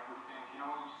 in everything. You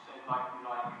know when you say like me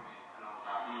and all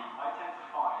that? I tend to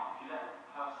find if you let a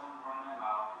person run their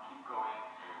mouth and keep going,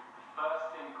 the first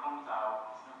thing comes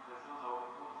out, there's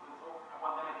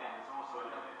well then again, there's also a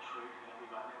little bit of truth in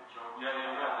every like little joke.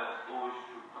 That's always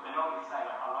true. But they normally say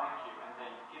like, I like you, and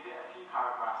then give it a few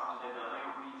paragraphs, and then the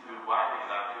real reason Why they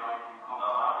exactly like you comes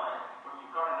out. But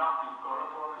you've got enough, you've got to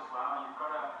do as well, you've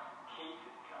got to keep,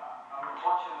 I was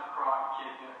watching The Karate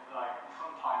Kid like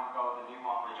some time ago, the new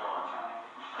one with Jackie Chan.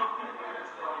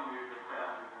 It's a funny movie,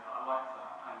 I like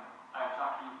that. And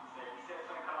Jackie he said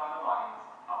something along the lines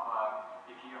of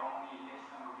if you only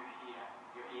listen with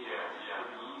your ears,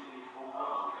 you'll be easily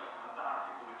fooled. And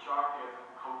I think the majority of the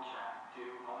culture do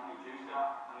only do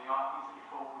that, and they are easily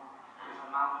fooled. Because a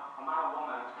man or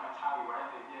woman is going to tell you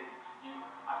whatever they do.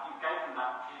 If you gave them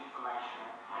that information,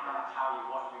 they're going to tell you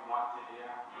what you want to hear.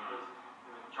 Because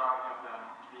the majority of them,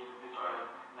 the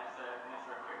individual, unless they're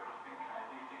a critical thinker, they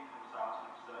do think themselves and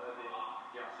observe it.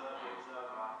 The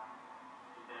observer,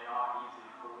 they are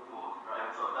easily fooled.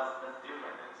 Right, so that's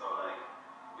different then. So like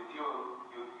with you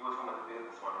were talking about the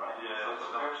business one, right? Yeah. So it's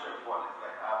very straightforward. It's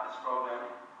like I have this problem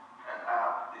and I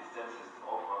have these services to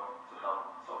offer to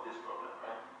help solve this problem,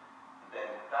 right? And then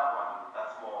that one,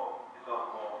 that's more, it's a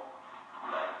lot more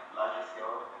like larger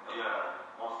scale,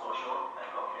 more social.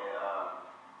 Like okay,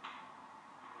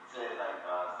 let's say like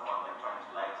someone like trying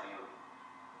to lie to you,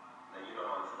 then you don't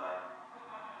know it's a lie.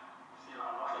 See, like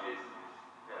a lot of business.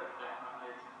 Yeah.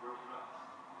 Definitely, it's ruthless.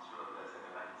 It's ruthless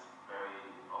and like it's very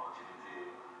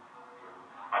opportunity.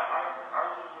 I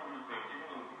genuinely think, even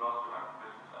in regards to like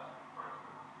business aspect, for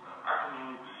instance, I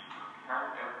genuinely believe that behind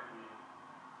everything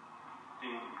we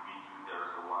do, there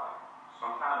is a why.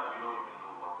 Sometimes we don't even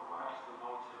know what the why is. The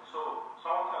motive. So,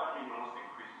 someone telling me he wants to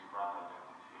increase his brand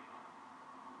identity.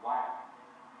 Why?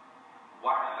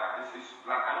 Why? Like, this is,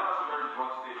 like, I know that's a very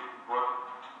broad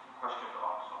question to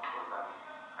ask someone, but like,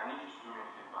 I need you to do me a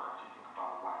favor and actually think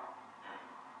about why.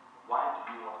 Why do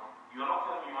you want, you're not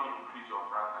telling me you want to increase your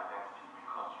brand identity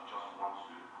because you just want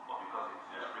to, or because it's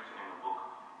written in the book.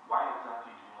 Why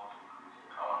exactly do you want to increase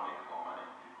it? I want to make more money.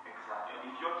 Exactly.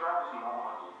 If your drive is more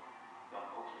money, then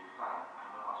okay, fine, I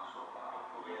know how to solve that.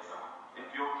 Okay, so If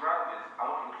your drive is, I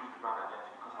want to increase the brand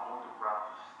identity because I want the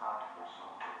brand to stand for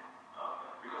something.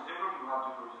 Because different people have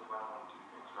different reasons why they want to do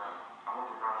things, right? I want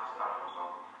the brand to stand for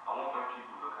something. I want when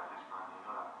people look at this brand, they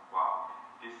know that, wow,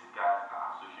 these guys are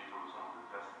associated with some of the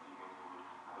best vegan food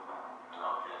I've ever had.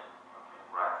 okay.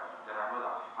 Right? Then I know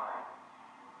that, fine.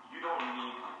 You don't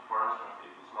need, for instance,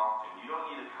 if it's marketing, you don't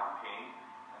need a campaign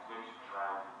that's going to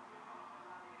drive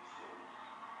sales.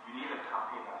 You need a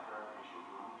campaign that's very visual.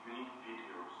 You need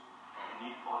videos. You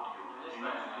need audio. You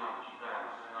need to do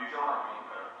events. Do you get what I mean?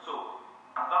 So,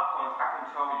 at that point, I can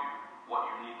tell you what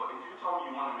you need. But if you tell me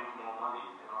you want to make more money,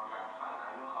 then I'm like, fine,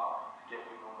 I know how to get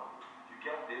you more money. If you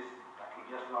get this, I can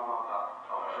get blah, blah, blah.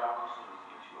 I'll drive customers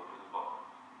into your business. But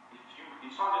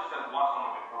if someone just says, what's some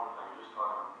of your problems, and you just tell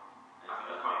them, I'm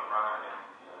just calling brand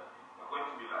identity, you're going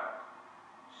to be like,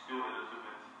 still a little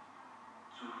bit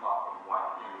too far from why.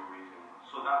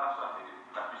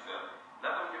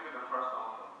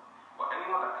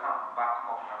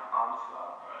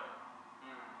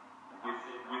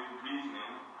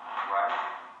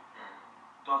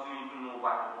 know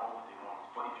why they want what they want.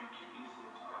 But if you keep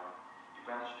listening to them,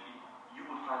 eventually you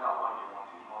will find out why they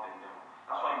want it more than them.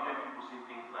 That's why you hear people say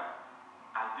things like,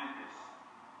 I did this,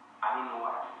 I don't know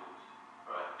why I did it.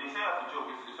 Right. They say that's a joke,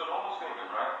 it's a normal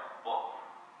statement, right? But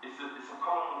it's a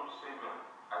common statement.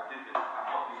 I did this, I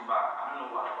got this back, I don't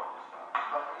know why I got this back.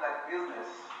 But like business,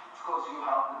 it's because you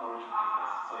have the knowledge of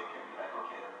business, so you can be like,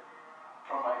 okay,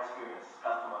 from my experience,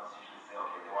 customers usually say,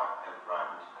 okay, they want a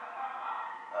brand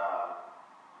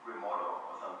remodel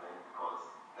or something because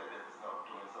their business is not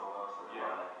doing so well, so they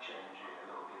want to like change it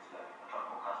a little bit to like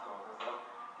attract more customers and stuff.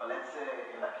 But let's say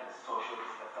in like a social,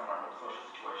 like some random social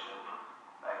situation,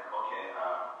 like okay,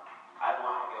 I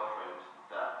want a girlfriend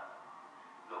that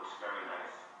looks very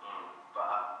nice, but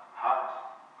I've had,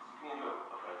 because me and you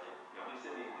are friends, you see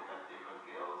me with like different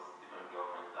girls, different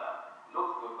girlfriends that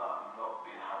look good but I've not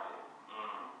been happy.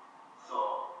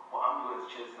 So what I'm doing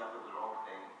is chasing after the wrong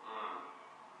thing,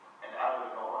 and I don't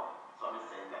even know why. So I'm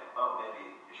just saying like, oh,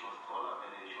 maybe if she was taller,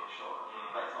 maybe if she was shorter.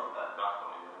 But it's not that. That's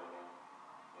what it is.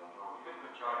 The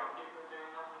majority of people are doing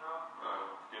that, you know.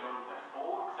 You know, They're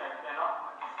forward, they're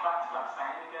not, it's back to that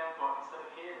saying again, but instead of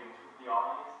hearing with the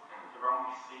eyes, they're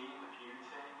only seeing the beauty,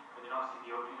 but they don't see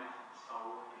the ugliness of the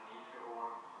soul beneath it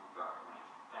all. exactly.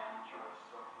 It's dangerous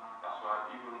stuff, man. That's why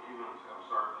even I'm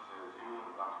sorry to say this, even in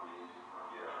the black community,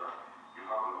 right, you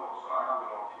have a lot. So I have a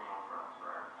lot of female friends,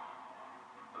 right?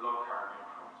 A lot of Caribbean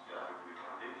friends, typically,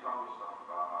 and they tell me stuff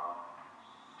about how,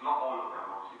 not all of them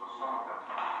obviously, but some of them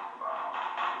tell me stuff about how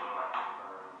they don't like their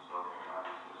parents, or their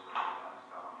marriage to a certain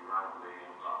lifestyle, you ran away,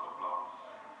 and blah, blah, blah.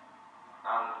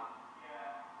 And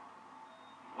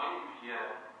when you hear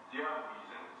their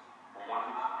reasons for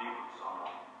wanting to be with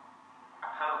someone, I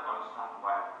kind of understand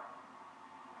why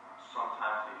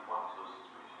sometimes they fall into those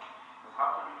situations. Because how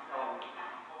can you tell me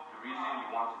the reason you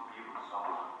want to be with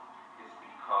someone is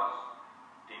because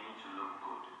they need to look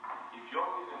good? If your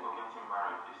reason for getting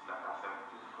married is, like I said,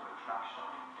 physical attraction,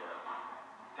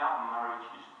 that marriage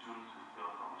is doomed to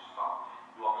fail from the start.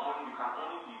 You can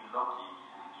only be lucky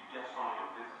if you get someone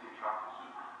you're physically attracted to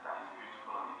that is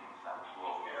beautiful on the inside as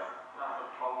well. That's a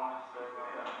bonus.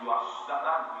 You are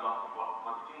that is lucky, but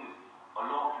the thing is, a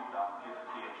lot of people are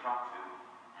physically attractive,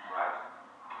 right?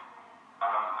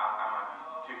 And I might be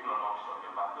taking a long shot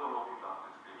here, but I feel a lot of people are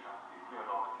physically attractive. They pay a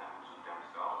lot of attention to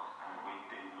themselves and the way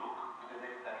they look.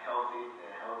 They're healthy,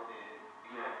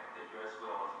 they dress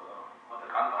well as well.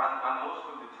 And most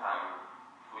of the time,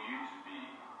 for you to be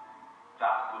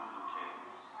that good looking,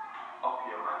 up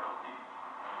here might not be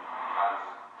as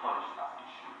polished as it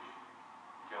should.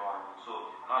 You know what I mean? So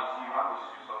now you see, you have this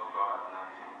yourself girl at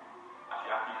 19, and she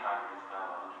actually finds this guy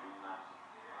that looks really nice.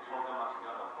 The two of them are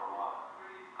together for a while,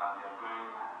 and they're doing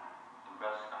the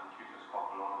best and cutest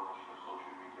couple on the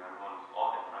social media. Everyone's,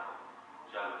 all their friends are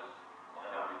jealous of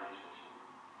their relationship.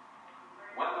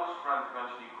 When those friends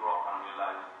eventually grow up and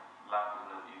realize life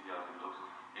isn't as easy as it looks,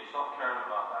 they stop caring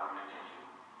about that relationship.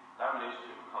 That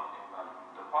relationship becomes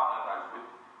invaluable. The partner that is with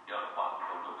the other partner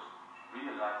for looks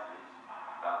realizes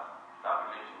that that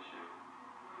relationship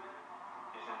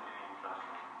isn't really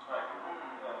interesting. Right.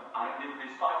 And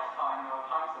it starts time,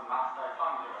 time's the master,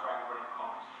 time's your friend when it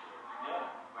comes to it.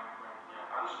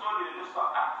 And slowly they just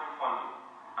start acting funny.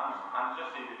 And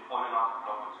just say they're falling out of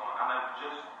love with someone. And I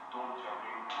just don't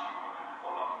genuinely believe you can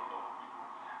fall out of love with people.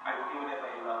 I don't even know if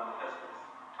you love in the first place.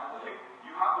 I think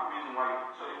you have a reason why.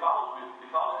 So if I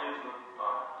was dating a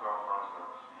girl, for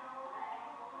instance,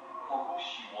 for who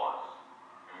she was,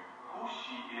 who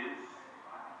she is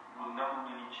will never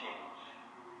really change.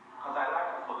 Because I like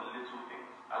her for the little things.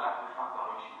 I like the fact that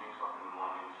when she wakes up in the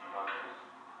morning, she does this.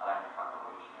 I like the fact that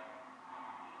when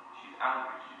she's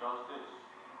angry, she does this.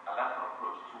 I like her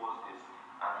approach towards this.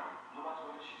 And no matter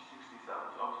whether she's 60,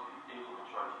 70, obviously the age of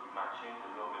maturity, you might change a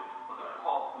little bit, but the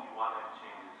core of who you are never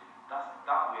changes.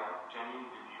 That way,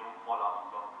 genuinely, you don't fall out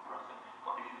of love with the person.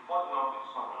 But if you fall in love with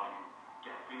someone or you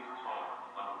get things with someone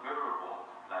on a variable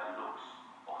like looks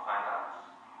or finance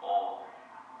or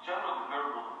general the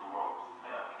variables of the world,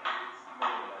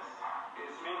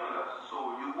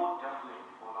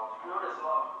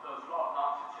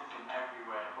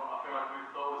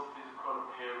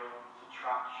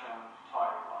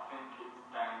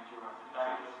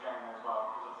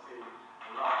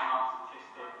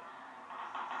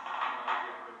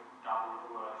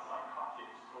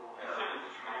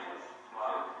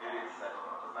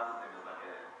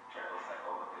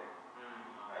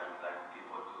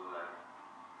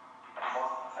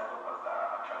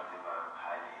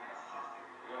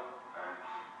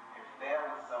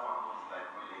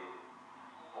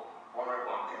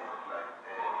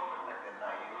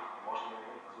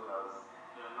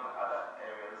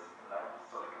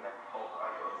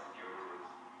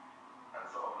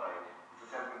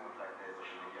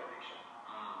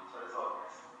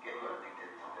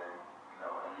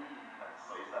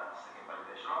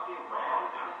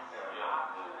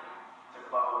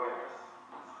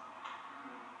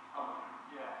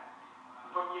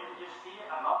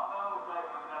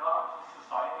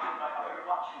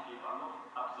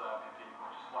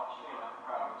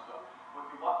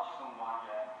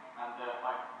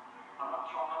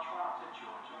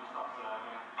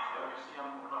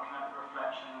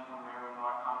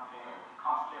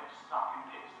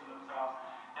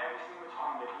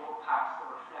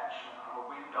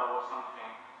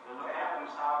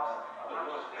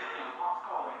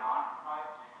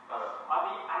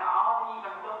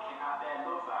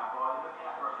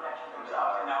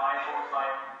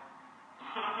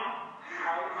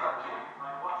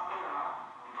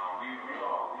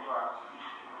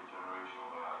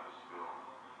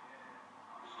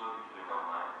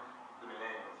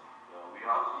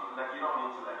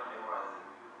 into like memorizing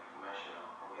information.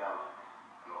 We have,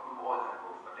 more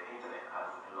examples, but the internet has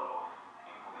a lot of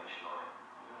information on it.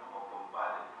 Or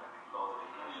bombarded like lots of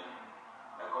information.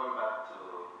 And going back to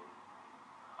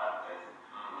advertising,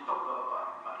 we talked a lot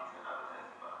about marketing and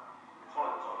advertising, but it's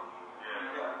one of the topics.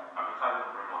 Yeah.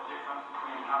 Advertising very much. Difference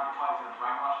between advertising and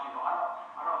brainwashing, but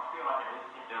I don't feel like it is.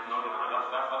 There's no difference.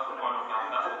 That's the point of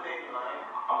that. That's a big line.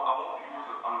 I want people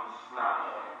to understand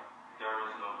there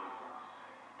is no difference.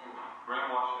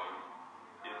 Brainwashing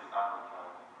is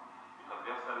advertising because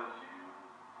they're selling to you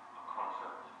a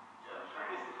concept.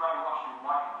 This is brainwashing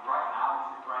right now.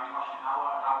 This is brainwashing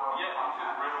our Yeah, it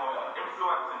is brainwashing.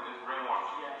 Influencing is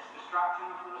brainwashing. Yeah, it's distracting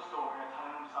them from the story and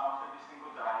telling themselves every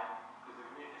single day. Because if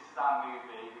this is our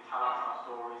movie, we tell ourselves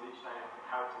stories each day of the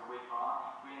character we are.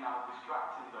 We now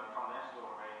distracting them from their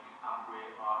story, and we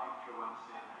are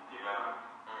influencing a different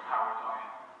paradigm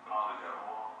of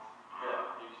thought.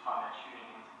 Each time they're tuning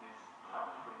into this type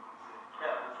of frequency.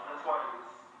 Yeah, that's why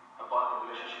it's about the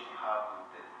relationship you have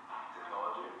with the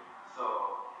technology.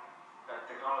 So,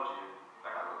 technology,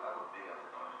 like I go big at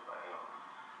technology, but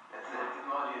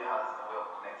technology has a way of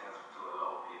connecting us to a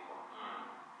lot of people.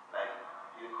 Like,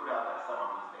 you could have like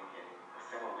someone who's thinking the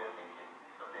same way we're thinking,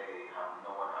 but they have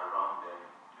no one around them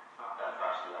that's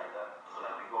actually like that. So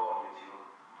like they go on YouTube,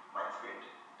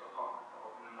 mindscript.com.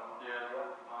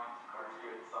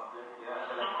 Mindscript something. Yeah,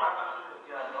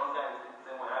 those guys think the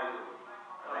same way I do.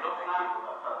 And I think people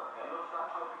like that. I love that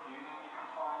type of union you can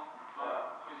find.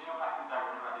 Because back in the day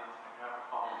when you had the internet, you had the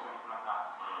phones or anything like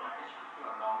that, it should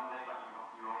feel lonely, like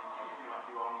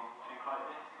you only think like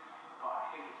this. But I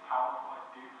think it's powerful, it's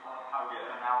beautiful, how you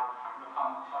can now look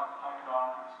on, type it on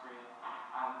the screen,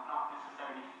 and not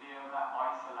necessarily feel that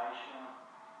isolation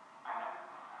and that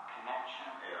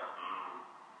connection.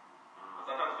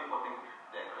 Sometimes people think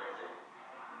they're crazy.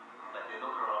 Like they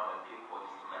look around and people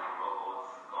just look like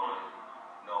robots going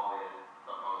nowhere,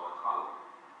 not knowing what to do.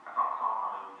 I can't count how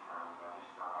many times I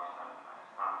just stand outside and I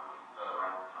stand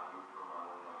right and look through my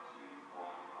window and see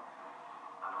walking outside.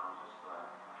 And I'm just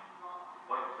like,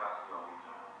 what exactly are we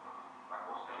doing? Like,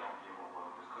 what's the idea of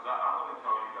all of this? Because I'm going to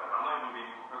tell you guys, I'm not even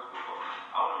being hypocritical, but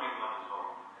I want to make money as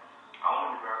well. I want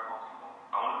to be very comfortable.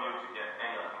 I want to be able to get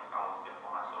anything I want to get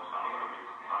for myself. So I'm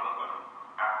not going to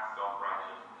act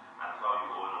self-righteous and tell you,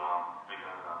 oh no, I'm bigger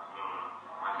than that. No.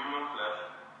 My human flesh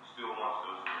still wants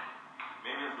those things.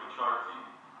 Maybe as maturity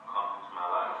comes into my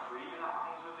life. The freedom that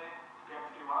comes with it, to be able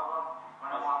to do what I want,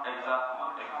 when I want. Exactly.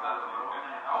 That's what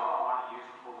I want to use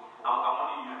it for. I want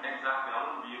to use, exactly. I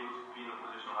want to be able to be in a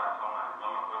position where I tell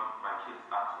when my kids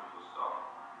ask me for stuff,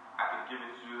 I can give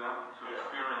it to them to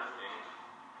experience things.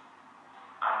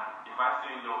 And if I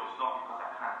say no, it's not because I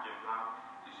can't give them,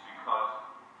 it's because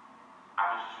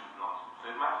I just choose not to. So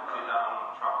if my kids say that I want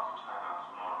to travel to China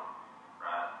tomorrow,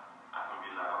 right? I can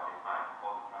be like, okay, fine,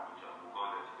 call the private jet, we'll go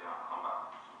there today and come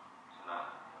back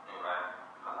tonight, right?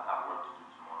 Because I have work to do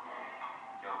tomorrow.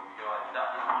 Like that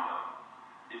freedom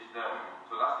is there.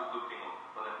 So that's the good thing.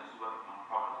 But then this is where the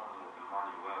problem comes in with the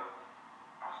money, where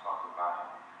I start to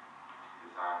buy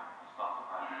design, I start to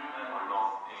buy a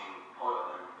lot in Or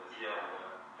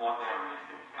for them,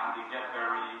 and they get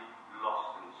very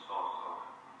lost in the source of,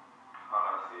 how do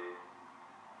I say,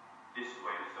 this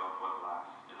way the self-worth lies.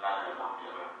 It lies with what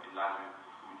you wear, it lies with the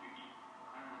food you eat.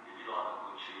 if you don't have a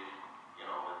good shape,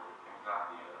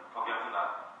 Exactly. Forgetting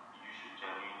that you should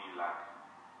genuinely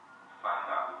find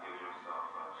out within yourself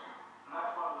first. And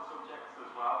that's one of the subjects as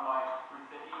well, like with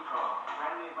the ego.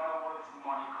 When all this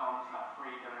money comes, and that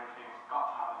freedom and everything, it's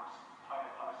got to have a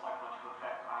psychological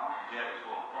effect on us. Yeah, it's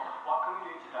all. What can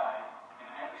we do today, in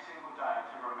every single day,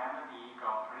 to remember the ego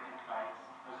and put it in place?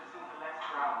 I was listening to Les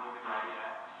Brown the other day,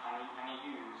 and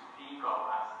he used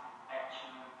ego as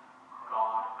etching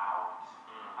God out.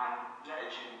 And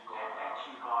etching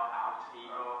God out,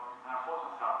 ego. And I thought to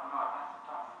myself,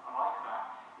 I like that.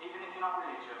 Even if you're not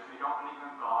religious, you don't believe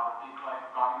in God, think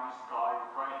like God in the sky, with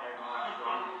great hair and all that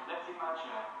stuff. Let's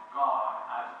imagine God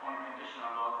as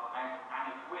unconditional love, and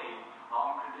if we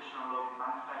are unconditional love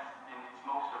manifest in its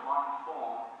most divine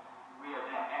form, we are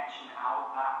then etching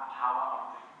out that power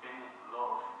of infinite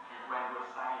love when we're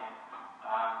saying,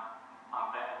 I'm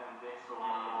better than this, or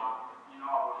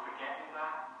we're forgetting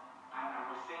that, and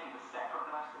we're seeing the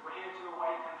separateness. We're here to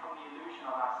awaken from the illusion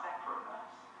of our separateness.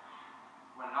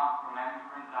 We're not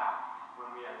remembering that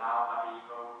when we allow that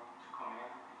ego to come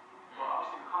in. But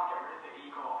obviously we can't get rid of the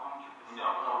ego 100%.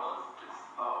 Yeah, it's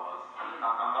part of us. And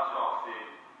that's what I'll say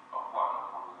a partner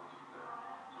comes into the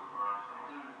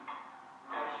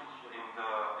relationship.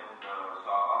 So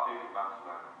I'll take it back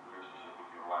to relationship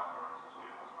with your wife, for instance, or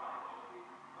your husband,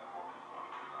 like what you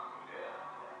want to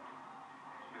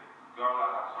do. girl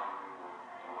I had something with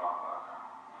a while back.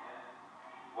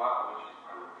 While when she's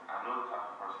pregnant, I know the type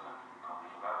of person I can become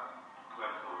because I've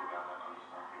clearly told you guys I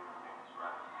understand human beings,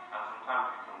 right? And sometimes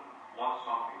you can want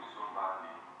something so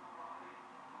badly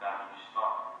that you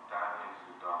start diving into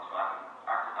the dark. So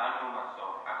I know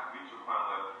myself, I can reach a point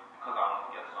where because I want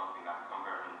to get something, I become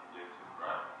very manipulative,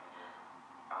 right?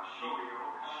 And she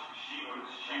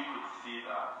could see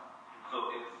that.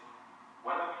 So it's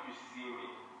whenever you see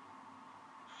me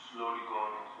slowly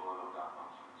going into all of that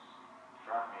nonsense,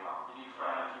 drive me out. You need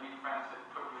friends that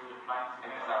put you in your place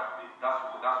together. Exactly.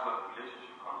 That's where the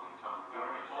relationship comes in terms of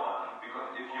building yourself.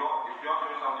 Because if you're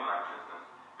doing something like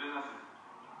business is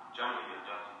generally a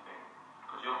dirty thing.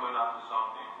 Because you're going after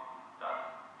something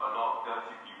that a lot of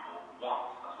dirty people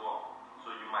want as well.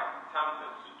 So you might be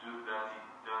tempted to do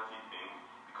dirty things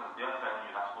because they're telling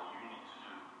you that's what you need to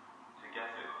do to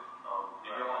get it.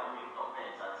 You get what I mean? Or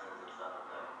paying taxes and stuff like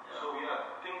that. Yeah. So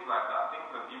yeah, things like that.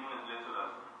 Things that even as little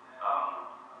as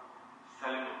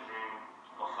selling a dream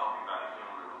or something that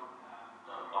isn't real.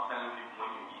 Or telling people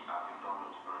when you eat at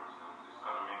McDonald's, for instance, it's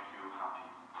going to make you happy.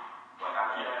 But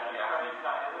actually, it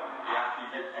actually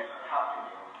gives you like happy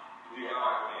meal. Do you know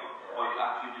what I mean? Or it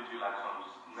actually gives you like some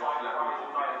next level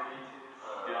motivation.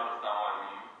 Do you understand what I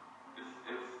mean?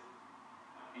 It's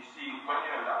you see, when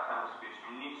you're in that kind of space,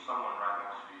 you need someone right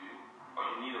next to you, or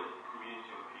you need a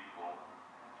community of people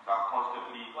that are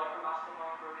constantly like a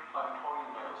mastermind group, like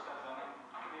Napoleon Hill says, and it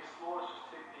can be as small as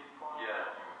just 2 people.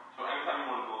 Yeah. So anytime you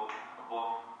want to go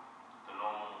above the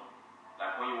normal,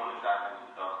 like when you want to dive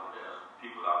into the darkness,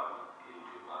 people that are like, hey,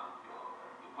 man,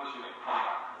 you're pushing it, come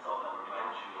back. It's all that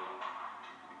reminds you.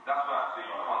 That's why I say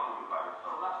you can't do it by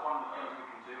So yourself. that's one of the things we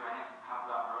can do, and have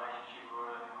that relationship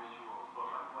with an individual. But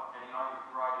like, any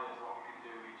ideas what we can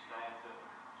do each day to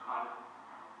kind of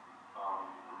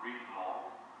Read more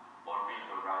or read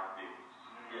the right things.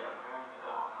 Yeah.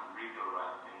 Read the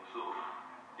right things. So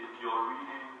if you're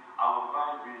reading, I would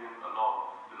advise reading a lot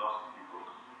of philosophy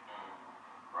books,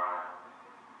 right?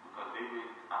 Because they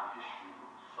read and history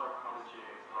books. psychology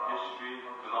as well. History,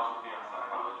 philosophy, and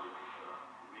psychology.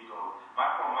 Read all.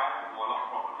 My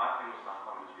thing with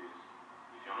psychology is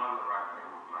if you're not in the right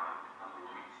frame of mind and you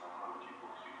read psychology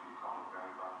books, you can become a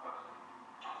very bad person.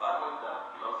 So I went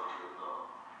that philosophy as well.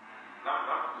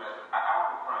 I have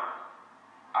a friend.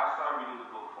 I started reading the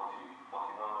book 41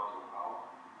 Laws of Power.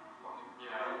 40.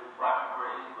 Yeah. Right.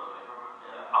 Great.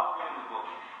 I was reading the book.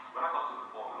 When I got to the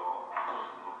fourth law, I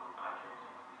closed the book and I kept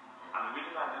it. And the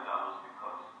reason I did that was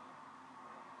because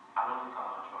I don't think I'm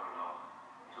mature enough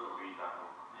to read that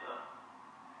book.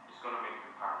 Yeah. It's going to make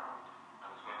me paranoid. And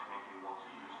it's going to make me want to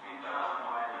use things that That's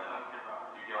why I I think about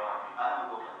it. You get what I mean? I have a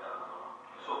book like that as well.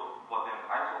 So, but then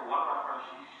I told one of my friends,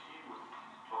 she was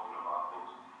talking about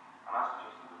books, and I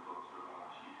suggested the book to her,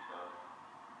 and she said,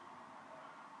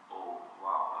 oh,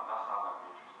 wow, that sounds like an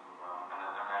interesting program. And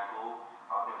I go,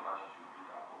 I think that she should read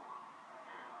that book,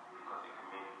 because it can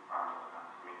make you paranoid and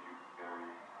it can make you very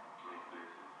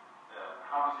manipulative.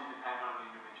 How does it depend on the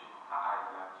individual? Her eyes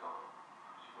light up.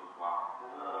 She goes, wow.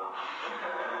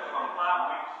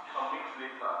 Some weeks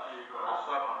later, I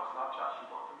saw it on her Snapchat, she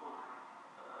bought the book.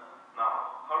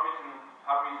 Now, her reason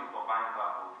for buying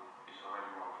that book is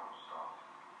already wrong from the start.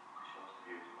 Because she wants to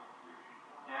be able to manipulate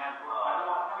people. Yeah, well, I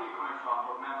know where you're coming from,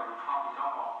 but remember, we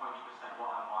don't know 100% what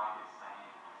her mind is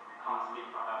saying. So we can't speak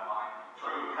for her mind.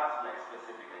 So you have to like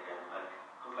specific again, like,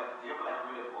 cause like, do you ever like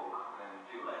read a book and then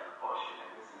feel like, oh shit,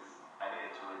 like this is, I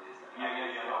needed to read this. Like,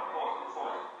 Yeah, of course.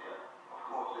 Yeah. Of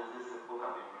course. There's this book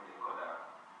I've been reading called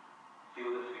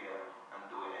Feel the Fear and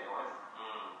Do It Anyways.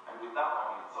 And with that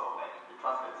one, it's sort of like, it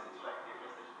translates into like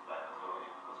different stages of life as well,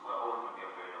 because we're always going to be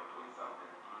afraid of doing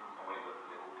something, and we got a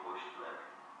little push to like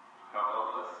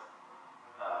help us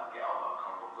get out of our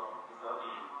comfort zone and stuff.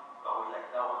 But with like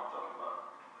that one I'm talking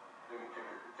about, I think it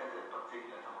takes a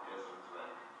particular type of person to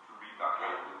like Read that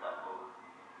get book. with that book.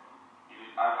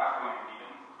 I think you need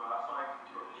it. As well, that's what I can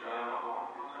do. Yeah, no, go on.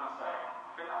 What was I going to say?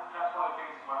 I think that's one of the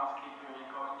things as well, to keep your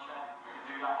ego in check. To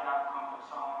do that, get out of the comfort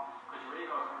zone. Because your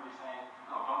ego is going to be saying,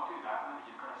 no, don't do that. Remember,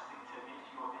 you've got to stick to this.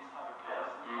 You're this type of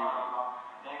person. Blah, blah, blah.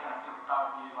 They're going to think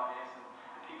about you like this. And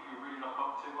the people you really look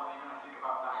up to, what they're going to think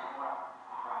about that. And all that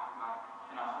crap, man. I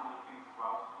think that's one of the things as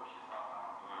well to push yourself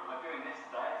out. Like doing this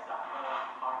today, it's that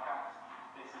first podcast.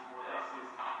 This is what this is.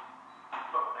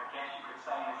 But I guess you could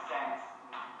say, in a sense,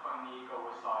 putting the ego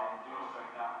aside and doing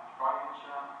something that frightens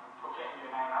you, put getting your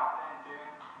name out there and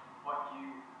doing what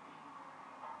you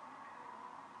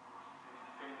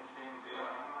feel the feeling to do it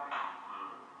anyway.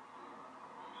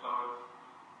 So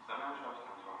it's an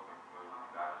interesting topic where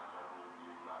guys generally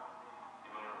believe that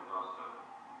even in regards to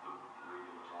the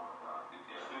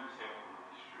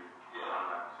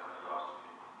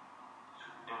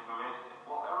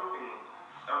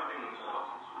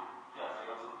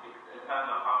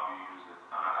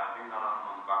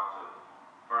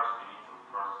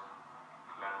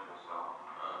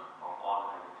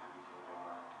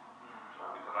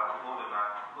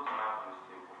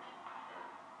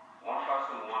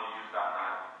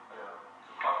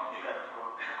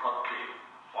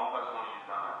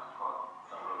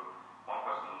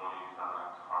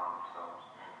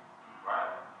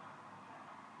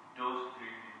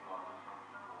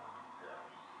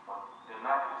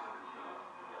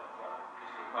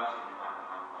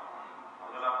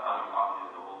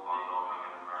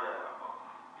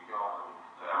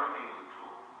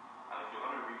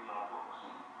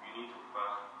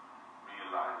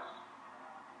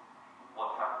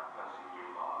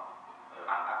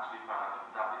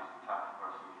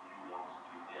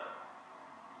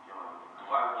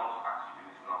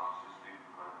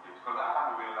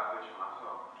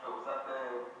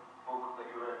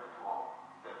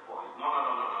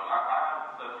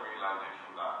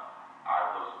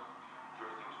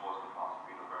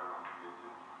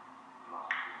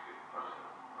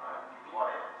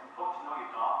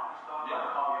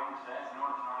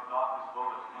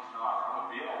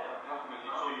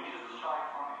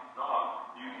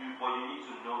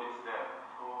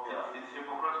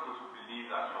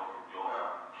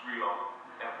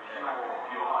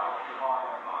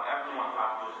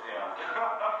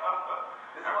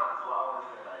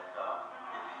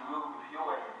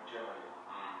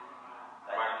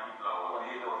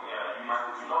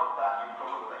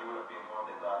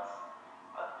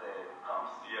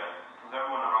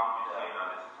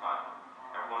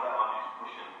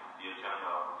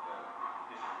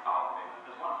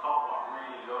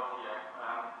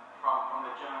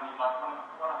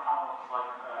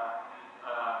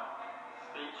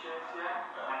this,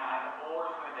 and all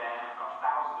of them are there, and they've got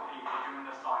thousands of people doing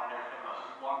the sign and everything. There's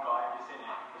just one guy, if you've seen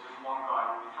it, there's just one guy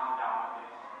with his hand down like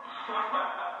this.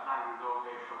 And it's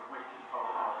a wicked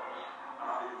photo.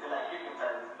 Is it like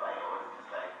hypnotized by it, or is it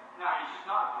just like... No, he's just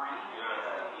not agreeing.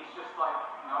 He's just like,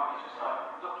 no, he's just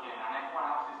like looking, and everyone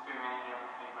else is doing it and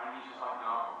everything, and he's just like,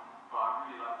 no. But I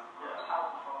really like the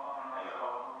photo and nice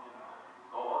photo, you know.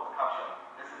 Oh, what's the caption?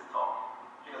 This is Tom.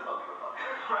 He does not give a fuck.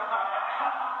 It's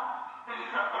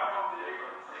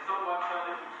not one trying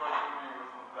to control me or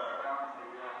something.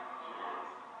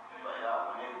 But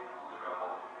yeah, we need to grab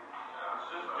up. It's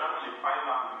just generally finding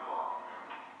out who you are.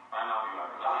 Find out who you are.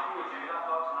 I think we do that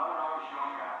though, so when I was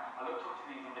younger, I looked up to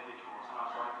these individuals and I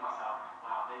was like to myself,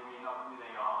 wow, they really know who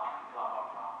they are, blah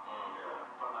blah blah.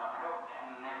 But like, I don't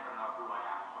never know who I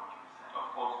am 100%. Of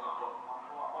course not. But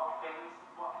what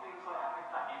things like that make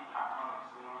that impact on us,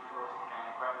 you know, for us to gain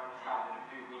a great understanding of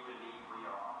who we believe we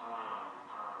are?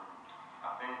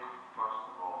 I think, first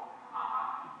of all,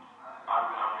 I'm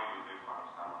really a big fan of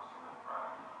Stanley Simmons,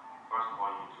 right? First of all,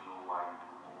 you need to know why you do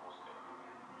almost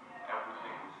everything.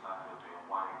 Everything is that you're doing,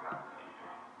 why exactly are you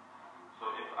doing it? So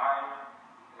if I'm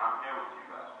here with you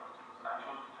guys first, because I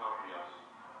chose to tell you yes,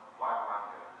 why am I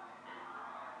here?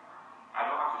 I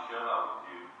don't have to share that with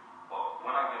you, but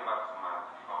when I get back to my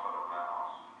comfort of my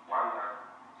house, why did I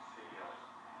say yes?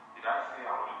 Did I say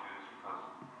I want to do this because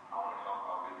I want to help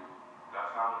out with you? Did I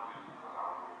say I want to do this because I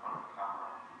want to be in front of the camera?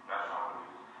 Did I say I want to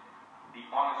do this? Be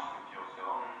honest with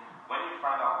yourself. When you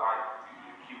find out why,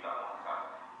 you keep that on side.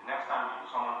 The next time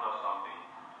someone does something,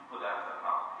 you put that as an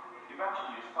out.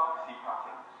 Eventually, you start to see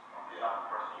patterns of the other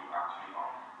person you actually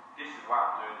are. This is why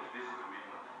I'm doing this. This is the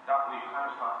reason. That way, you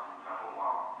kind of start to think like, oh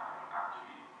wow, I'm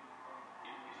actually,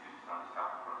 this is an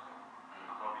type of person.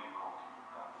 I'm not really comfortable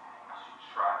with that. I should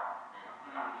try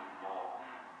and do more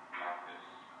like this.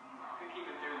 We keep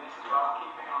it doing this as well,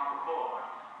 keep it on record.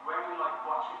 When we like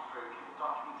watch it through, keep the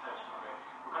documentation of it,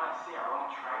 we're going to see our own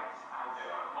traits as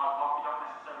what we don't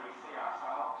necessarily see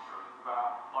ourselves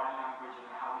about body language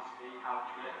and how we speak, how we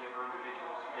treat the other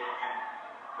individuals speak. And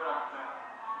I feel like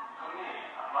for me,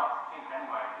 I'd like to think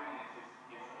anyway, doing this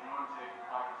is in order to,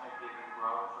 like I say, big and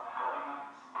grow, it's like happiness.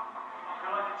 I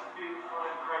feel like it's a beautiful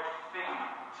and great thing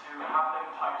to have them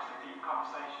types of deep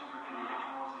conversations with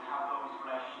individuals and have those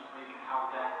relationships where you can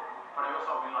have them. But I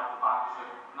also really like the balance of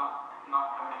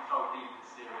not having it so deep and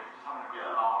serious, just having a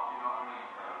good laugh, you know what I mean?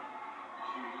 So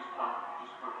you just want to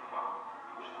push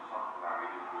to something that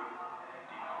really good,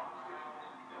 deep conversations.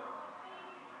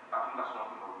 I think that's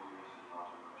one thing that really misses in our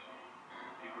generation.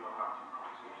 People don't have deep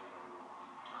conversations anymore.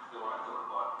 They want to talk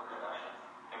about the Kardashians.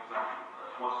 Exactly.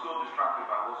 We're so distracted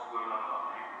by what's going on in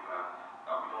other people's lives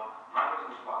that we don't. My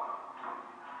business partner,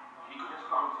 he could just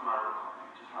come into my room and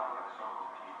we just have like some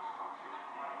of the deepest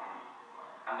conversations.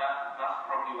 And that's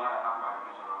probably why I have my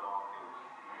views on a lot of things,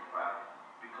 right?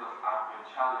 Because I've been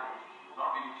challenged,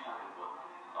 not really challenged, but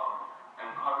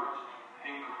encouraged to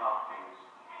think about things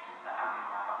that I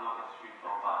have not necessarily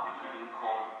thought about. If you didn't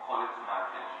call it to my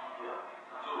attention.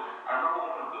 So I remember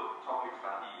one of the topics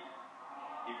that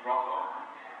he brought up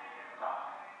that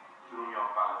threw me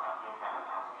off balance. I couldn't find an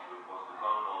answer to it. Was the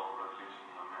gun law regulation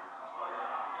in America?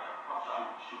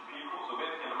 Should people? So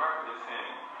basically, in America, they're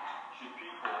saying, should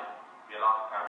people be allowed to carry